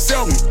Glock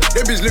 47.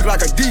 That bitch look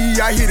like a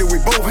D. I hit it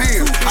with both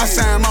hands. I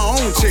signed my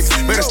own chicks.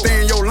 Better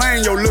stay in your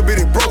lane, your little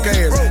bitty broke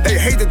ass. They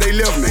hate that they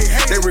left me.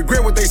 They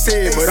regret what they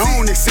said, but I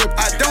don't accept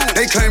it.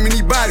 They claiming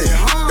he body.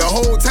 The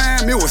whole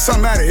time it was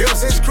somebody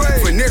else.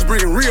 Finesse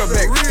bringing real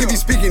back. He be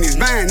speaking his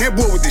mind. That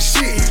boy with the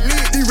shit.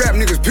 These rap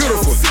niggas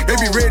beautiful. They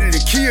be ready to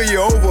kill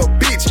you over a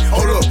bitch.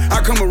 Hold up,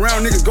 I come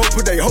around, niggas go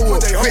put they hoe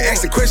up. Quit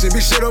asking questions,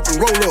 bitch, shut up and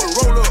roll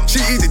up. She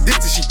eat the dick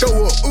till she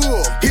throw up.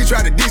 He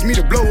tried to diss me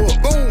to blow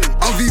up. Boom,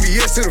 I'm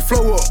VVS to the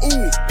flow up.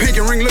 Pink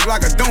and ring look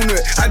like a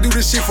donut. I do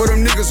this shit for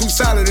them niggas who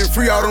solid and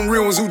free. All them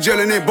real ones who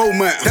gelling in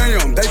Beaumont.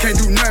 Damn, they can't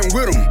do nothing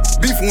with them.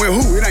 Beefing with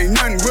who? It ain't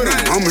nothing with them.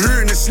 I'm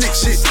hearing the slick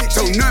shit,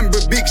 so nothing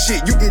but big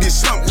shit. You can get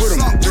slumped with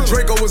them. The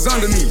Draco was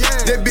under me.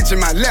 That bitch in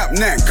my lap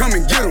now. Come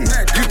and get him.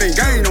 You think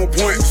I ain't on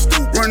point?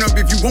 Run up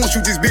if you won't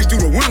shoot this bitch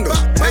through the window.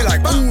 They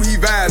like, ooh, he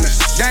violent.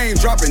 They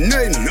ain't dropping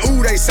nothing.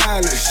 Ooh, they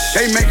silent.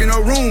 They making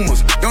no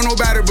rumors. Don't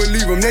nobody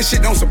believe them. That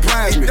shit don't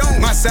surprise me.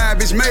 My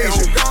side bitch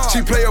major.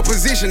 She play her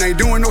position. Ain't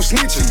doing no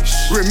snitching.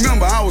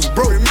 Remember, I was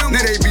broke. Now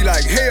they be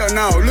like, hell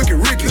no. Look at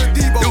Ricky.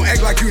 Don't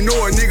act like you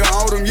know a nigga.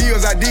 All them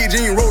years I did,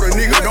 you ain't wrote a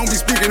nigga. Don't be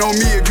speaking on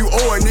me if you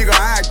owe a nigga.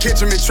 I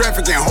catch him in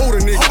traffic and hold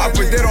a nigga. I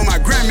put that on my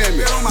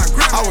grandmammy.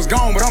 I was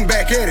gone, but I'm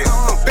back at it.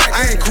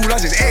 I ain't cool, I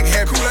just act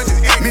happy.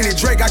 Mini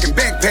Drake, I can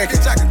backpack it.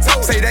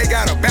 Say they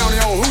got a bounty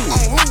on who?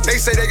 They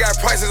say they got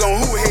prices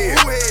on who head.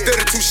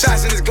 32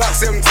 shots in this Glock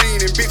 17,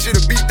 and bitch,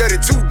 it'll be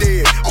 32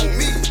 dead. On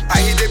me,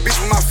 I hit that bitch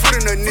with my foot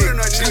in her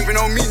neck. Sleeping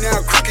on me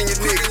now, crooking your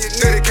neck.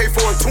 30K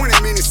for a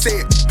 20-minute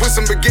set. Put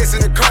some baguettes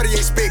in the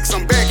Cartier specs.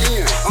 I'm back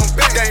in.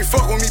 They ain't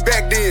fuck with me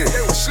back then.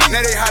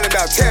 Now they hollering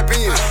about tap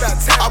in.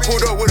 I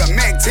pulled up with a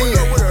Mac 10.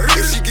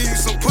 If she give you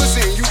some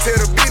pussy and you tell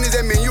the business,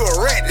 that mean you a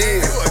rat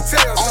then.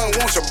 I don't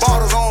want your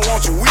bottles, I don't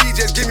want your weed.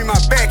 Just give me my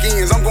back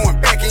ends. I'm going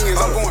back ends.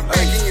 I'm going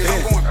back ends.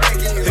 I'm going back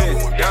ends. I'm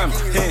going back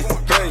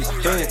ends.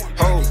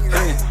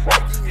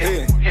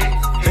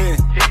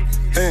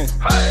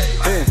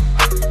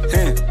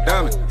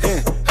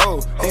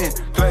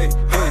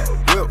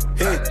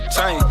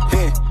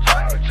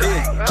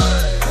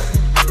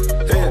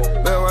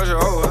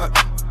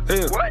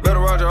 Better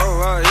watch your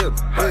hoe, I hit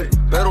her.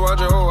 Better watch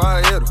your hoe,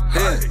 I hit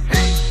her.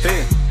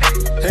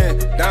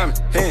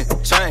 Diamond,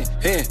 chain,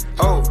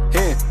 hoe,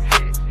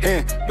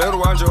 better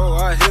watch your hoe,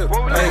 I hit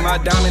her. Hey, my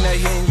diamond, that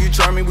hitting, you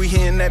try me, we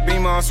hitting that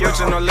beamer. I'm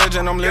switching, no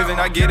legend, I'm living.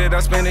 I get it, I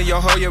spend it,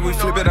 your hoe, yeah, we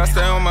flip it. I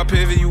stay on my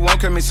pivot, you won't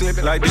cut me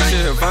slipping. Like this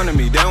shit in front of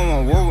me, they don't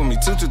want war with me.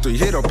 2 to 3,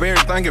 hit up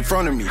everything in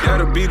front of me.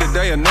 That'll be the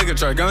day a nigga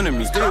try gunning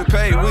me. Still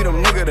paid, we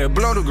them nigga that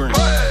blow the green.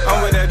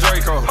 I'm with that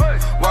Draco,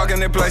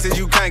 walking in places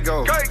you can't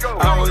go.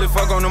 I only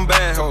fuck on them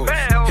bad hoes.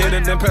 Hit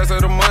it, then pass her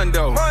the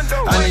Mundo.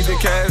 I need the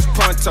cash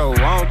pronto.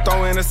 I don't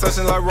throw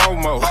interception like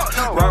Romo.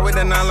 Ride with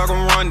that 9 like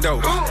I'm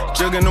Rondo.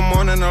 Jug in the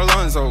morning,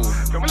 Alonzo.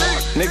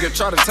 Nigga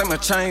try to take my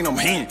chain, I'm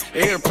hin.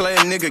 Every player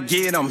nigga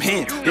get, I'm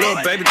hin.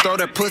 Little baby throw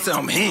that pussy,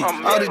 I'm hin.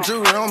 All the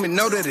jewelry on me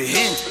know that it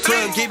hin.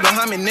 12 get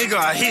behind me, nigga,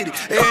 I hit it.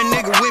 Every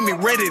nigga with me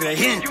ready to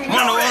hin.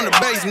 Mono on the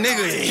base,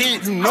 nigga, it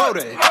hin. You know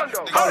that.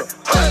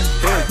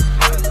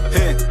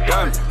 Hin,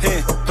 diamond,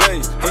 hin,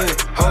 play, hin,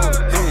 hold,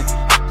 hin,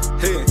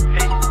 hin,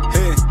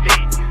 hin,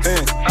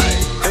 hin,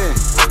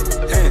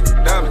 hin,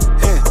 diamond,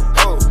 hin,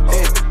 hold,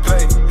 hin,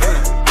 play, hin,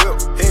 whip,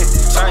 hin,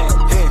 chain,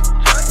 hin,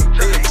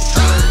 hin.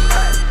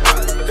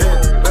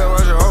 Better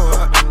watch your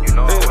hoe,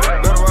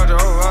 better watch your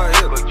hoe, I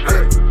hit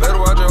her. Better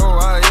watch your hoe,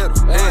 I hit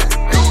her.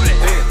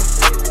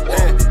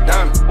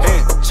 Diamond,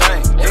 hin,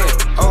 chain, hin,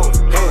 hold,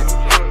 hin,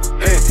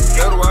 hin.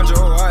 Better watch your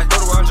hoe,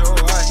 better watch your hoe,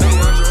 better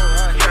watch your hoe.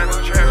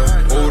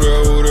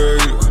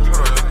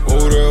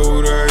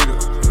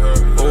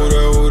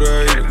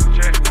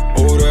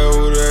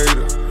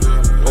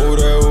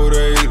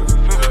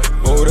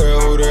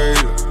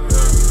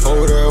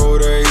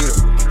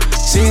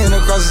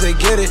 They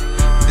get it.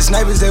 The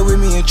snipers that with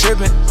me and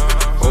trippin'.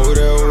 Oh,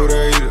 that, oh,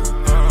 that,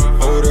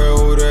 oh, that,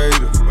 oh, that,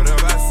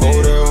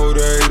 oh, that, oh,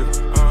 that,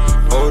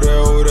 oh,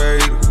 that, oh,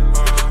 that,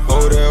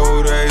 oh, that,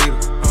 oh, that,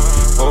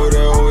 oh,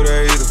 that, oh,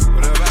 that.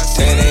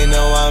 Saying they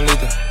know I'm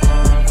lethal.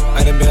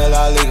 I done been a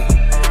lot legal.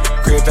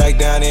 Crib back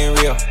down in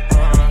Rio.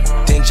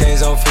 10 chains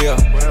on feel.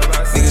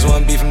 Niggas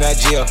want beef from that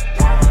jail.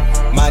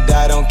 My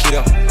diet on keto.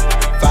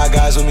 5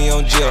 guys with me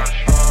on jail.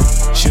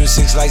 Shoot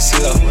 6 like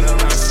CeeLo.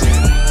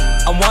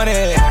 I'm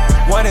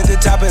one at the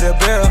top of the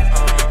barrel.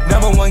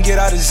 Number 1, get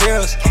all the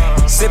zeros.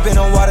 Sipping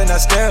on water,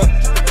 not sterile.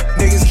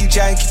 Niggas keep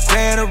chatting, keep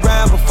playing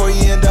around before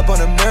you end up on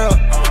the mirror.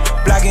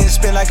 Blocking and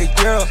spin like a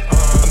girl.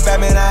 I'm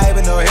Batman, I ain't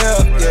even no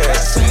hell, yeah.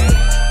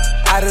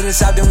 Out of the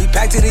south, then we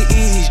pack to the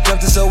east.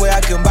 Jumped in so way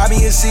I couldn't buy me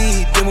a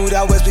seat. Then moved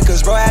out west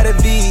because bro had a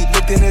V.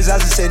 Looked in his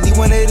eyes and said, need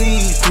one of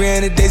these.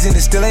 300 days and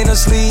it still ain't no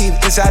sleep.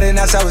 Inside and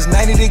outside was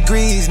 90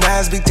 degrees.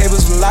 9 big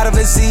tables with a lot of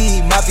a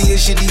seed. Mafia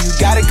shitty, you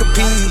gotta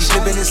compete.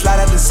 Slipping and slide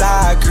out the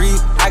side, creep.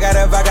 I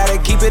gotta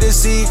keep it a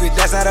secret.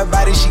 That's not a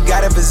body, she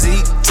got a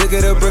physique. Took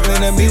her to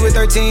Brooklyn to meet with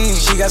her team.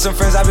 She got some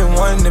friends I've been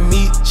wanting to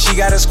meet. She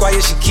got a squad,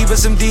 yeah, she keep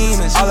us some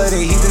demons. All of the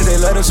heathens, they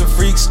love them some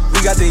freaks. We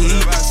got the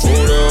heat.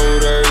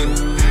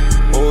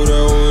 Oh,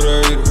 that,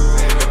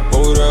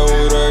 oh,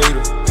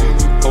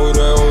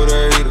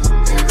 that,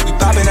 we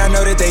poppin', I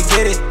know that they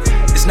get it.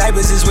 The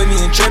snipers is with me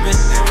and trippin'.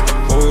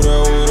 Oh,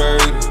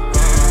 that.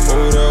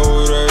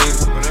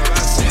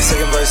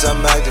 Second verse,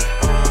 I'm active.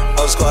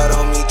 Whole squad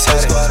on me,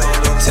 tatted.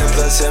 10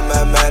 plus in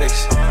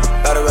mathematics.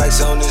 Lot of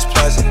racks on this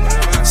plastic.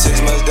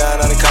 6 months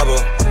down on the Cabo.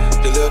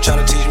 The lil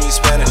tryna teach me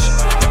Spanish.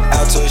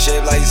 Alto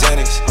shaped like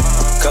Xanax.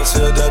 Cups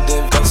filled up,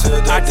 then cups filled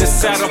up. I just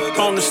sat up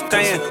on the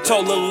stand,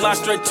 told a lie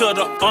straight to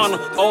the honor.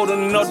 Old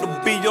enough to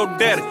be your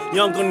daddy,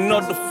 young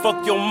enough to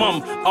fuck your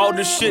mama. All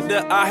the shit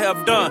that I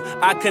have done,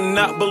 I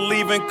cannot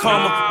believe in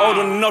karma. Old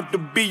enough to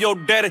be your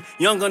daddy,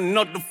 young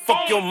enough to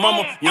fuck your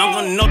mama.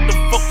 Young enough to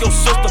fuck your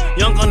sister,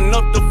 young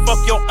enough to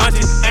fuck your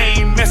auntie. I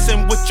ain't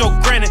messing with your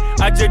granny,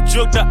 I just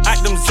jugged the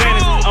item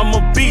Xanax. I'm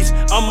a beast,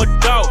 I'm a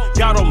dog,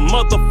 got a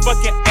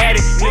motherfucking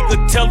addict.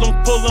 Nigga tell them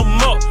pull them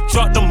up,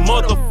 drop the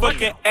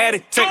motherfucking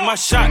addict. Take my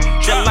shot,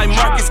 just like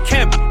Marcus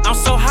Camby. I'm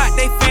so hot,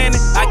 they fanning.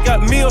 I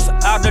got meals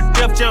out of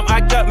Def Jam, I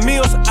got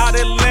meals out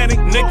Atlantic.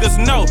 Niggas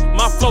know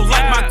my flow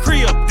like my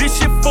crib. This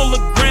shit full of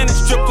granite,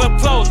 strip club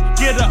clothes,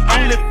 get her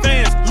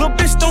OnlyFans. Little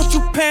bitch, don't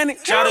you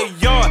panic. Got a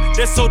yard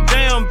that's so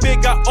damn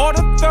big, I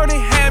ordered 30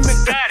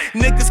 hammocks.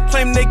 Niggas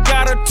claim they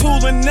got a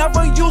tool and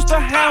never used a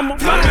hammer.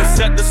 I've been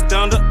set the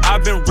standard,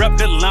 I've been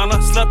repped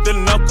Atlanta, slept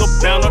in a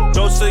cabana,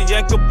 Dolce &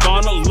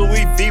 Gabbana,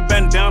 Louis V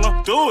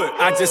bandana. Do it.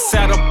 I just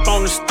sat up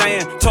on the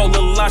stand, told a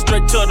lie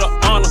straight to the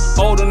honor.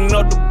 Old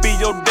enough to be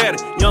your daddy,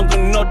 young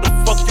enough to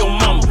fuck your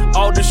mama.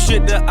 All the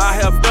shit that I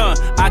have done,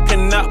 I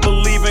cannot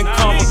believe in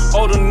karma.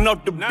 Old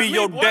enough to be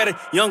your daddy,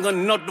 young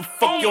enough to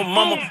fuck your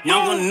mama.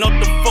 Young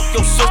enough to fuck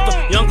your sister,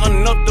 young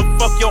enough to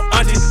fuck your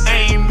auntie.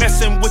 I ain't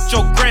messing with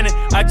your granny,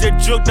 I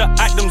just jugged the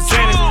item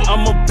Xanax.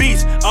 I'm a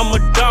beast, I'm a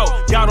dog,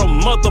 got a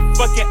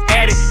motherfucking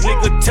addict.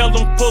 Nigga tell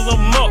them pull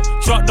them up,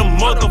 drop the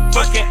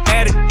motherfucking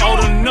addict. Old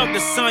enough to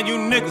sign you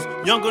niggas,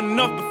 young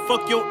enough to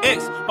fuck your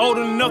ex. Old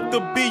enough to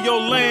be your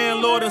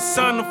landlord and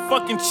sign the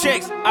fucking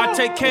checks. I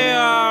take care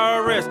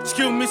of IRS,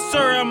 excuse me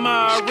sir, I'm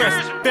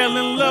IRS. Fell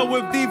in love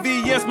with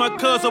VVS, my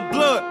cousin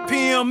blood,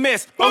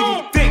 PMS. Oh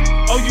you thick,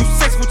 oh you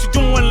sex, what you doing?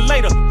 doing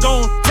later?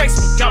 Gon' text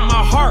me, got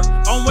my heart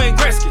on Wayne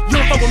Gretzky. You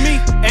don't fuck with me,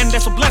 and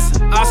that's a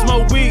blessing. I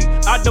smoke weed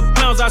out the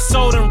pounds I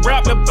sold and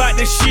rap about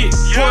this shit.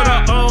 Put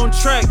her on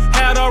track,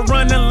 had her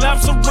running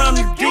laps around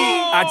the D.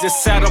 I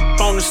just sat up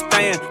on the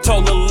stand,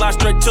 told a lie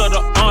straight to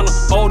the honor.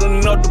 Old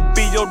enough to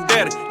be your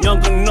daddy,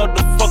 young enough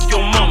to fuck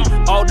your mama.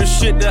 All the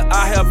shit that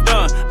I have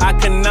done, I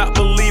cannot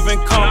believe in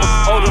karma.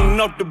 Old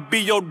enough to be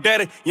your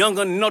daddy, young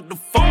enough to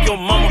fuck your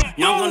mama,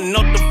 young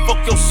enough to fuck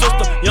your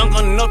sister, young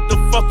enough to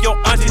fuck your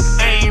auntie.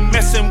 I ain't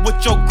messing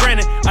with your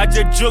granny, I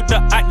just jugged the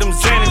item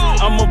Xanax.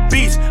 I'm a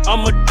beast,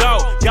 I'm a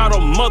dog, got a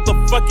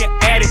motherfucking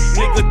addict.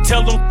 Nigga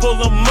tell them pull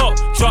them up,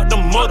 drop the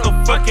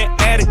motherfucking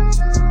addict.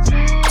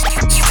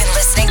 You've been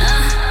listening to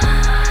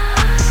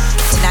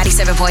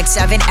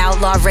 97.7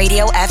 Outlaw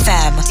Radio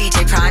FM.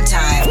 DJ Prime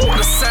Time.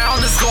 The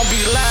sound is gonna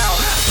be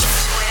loud.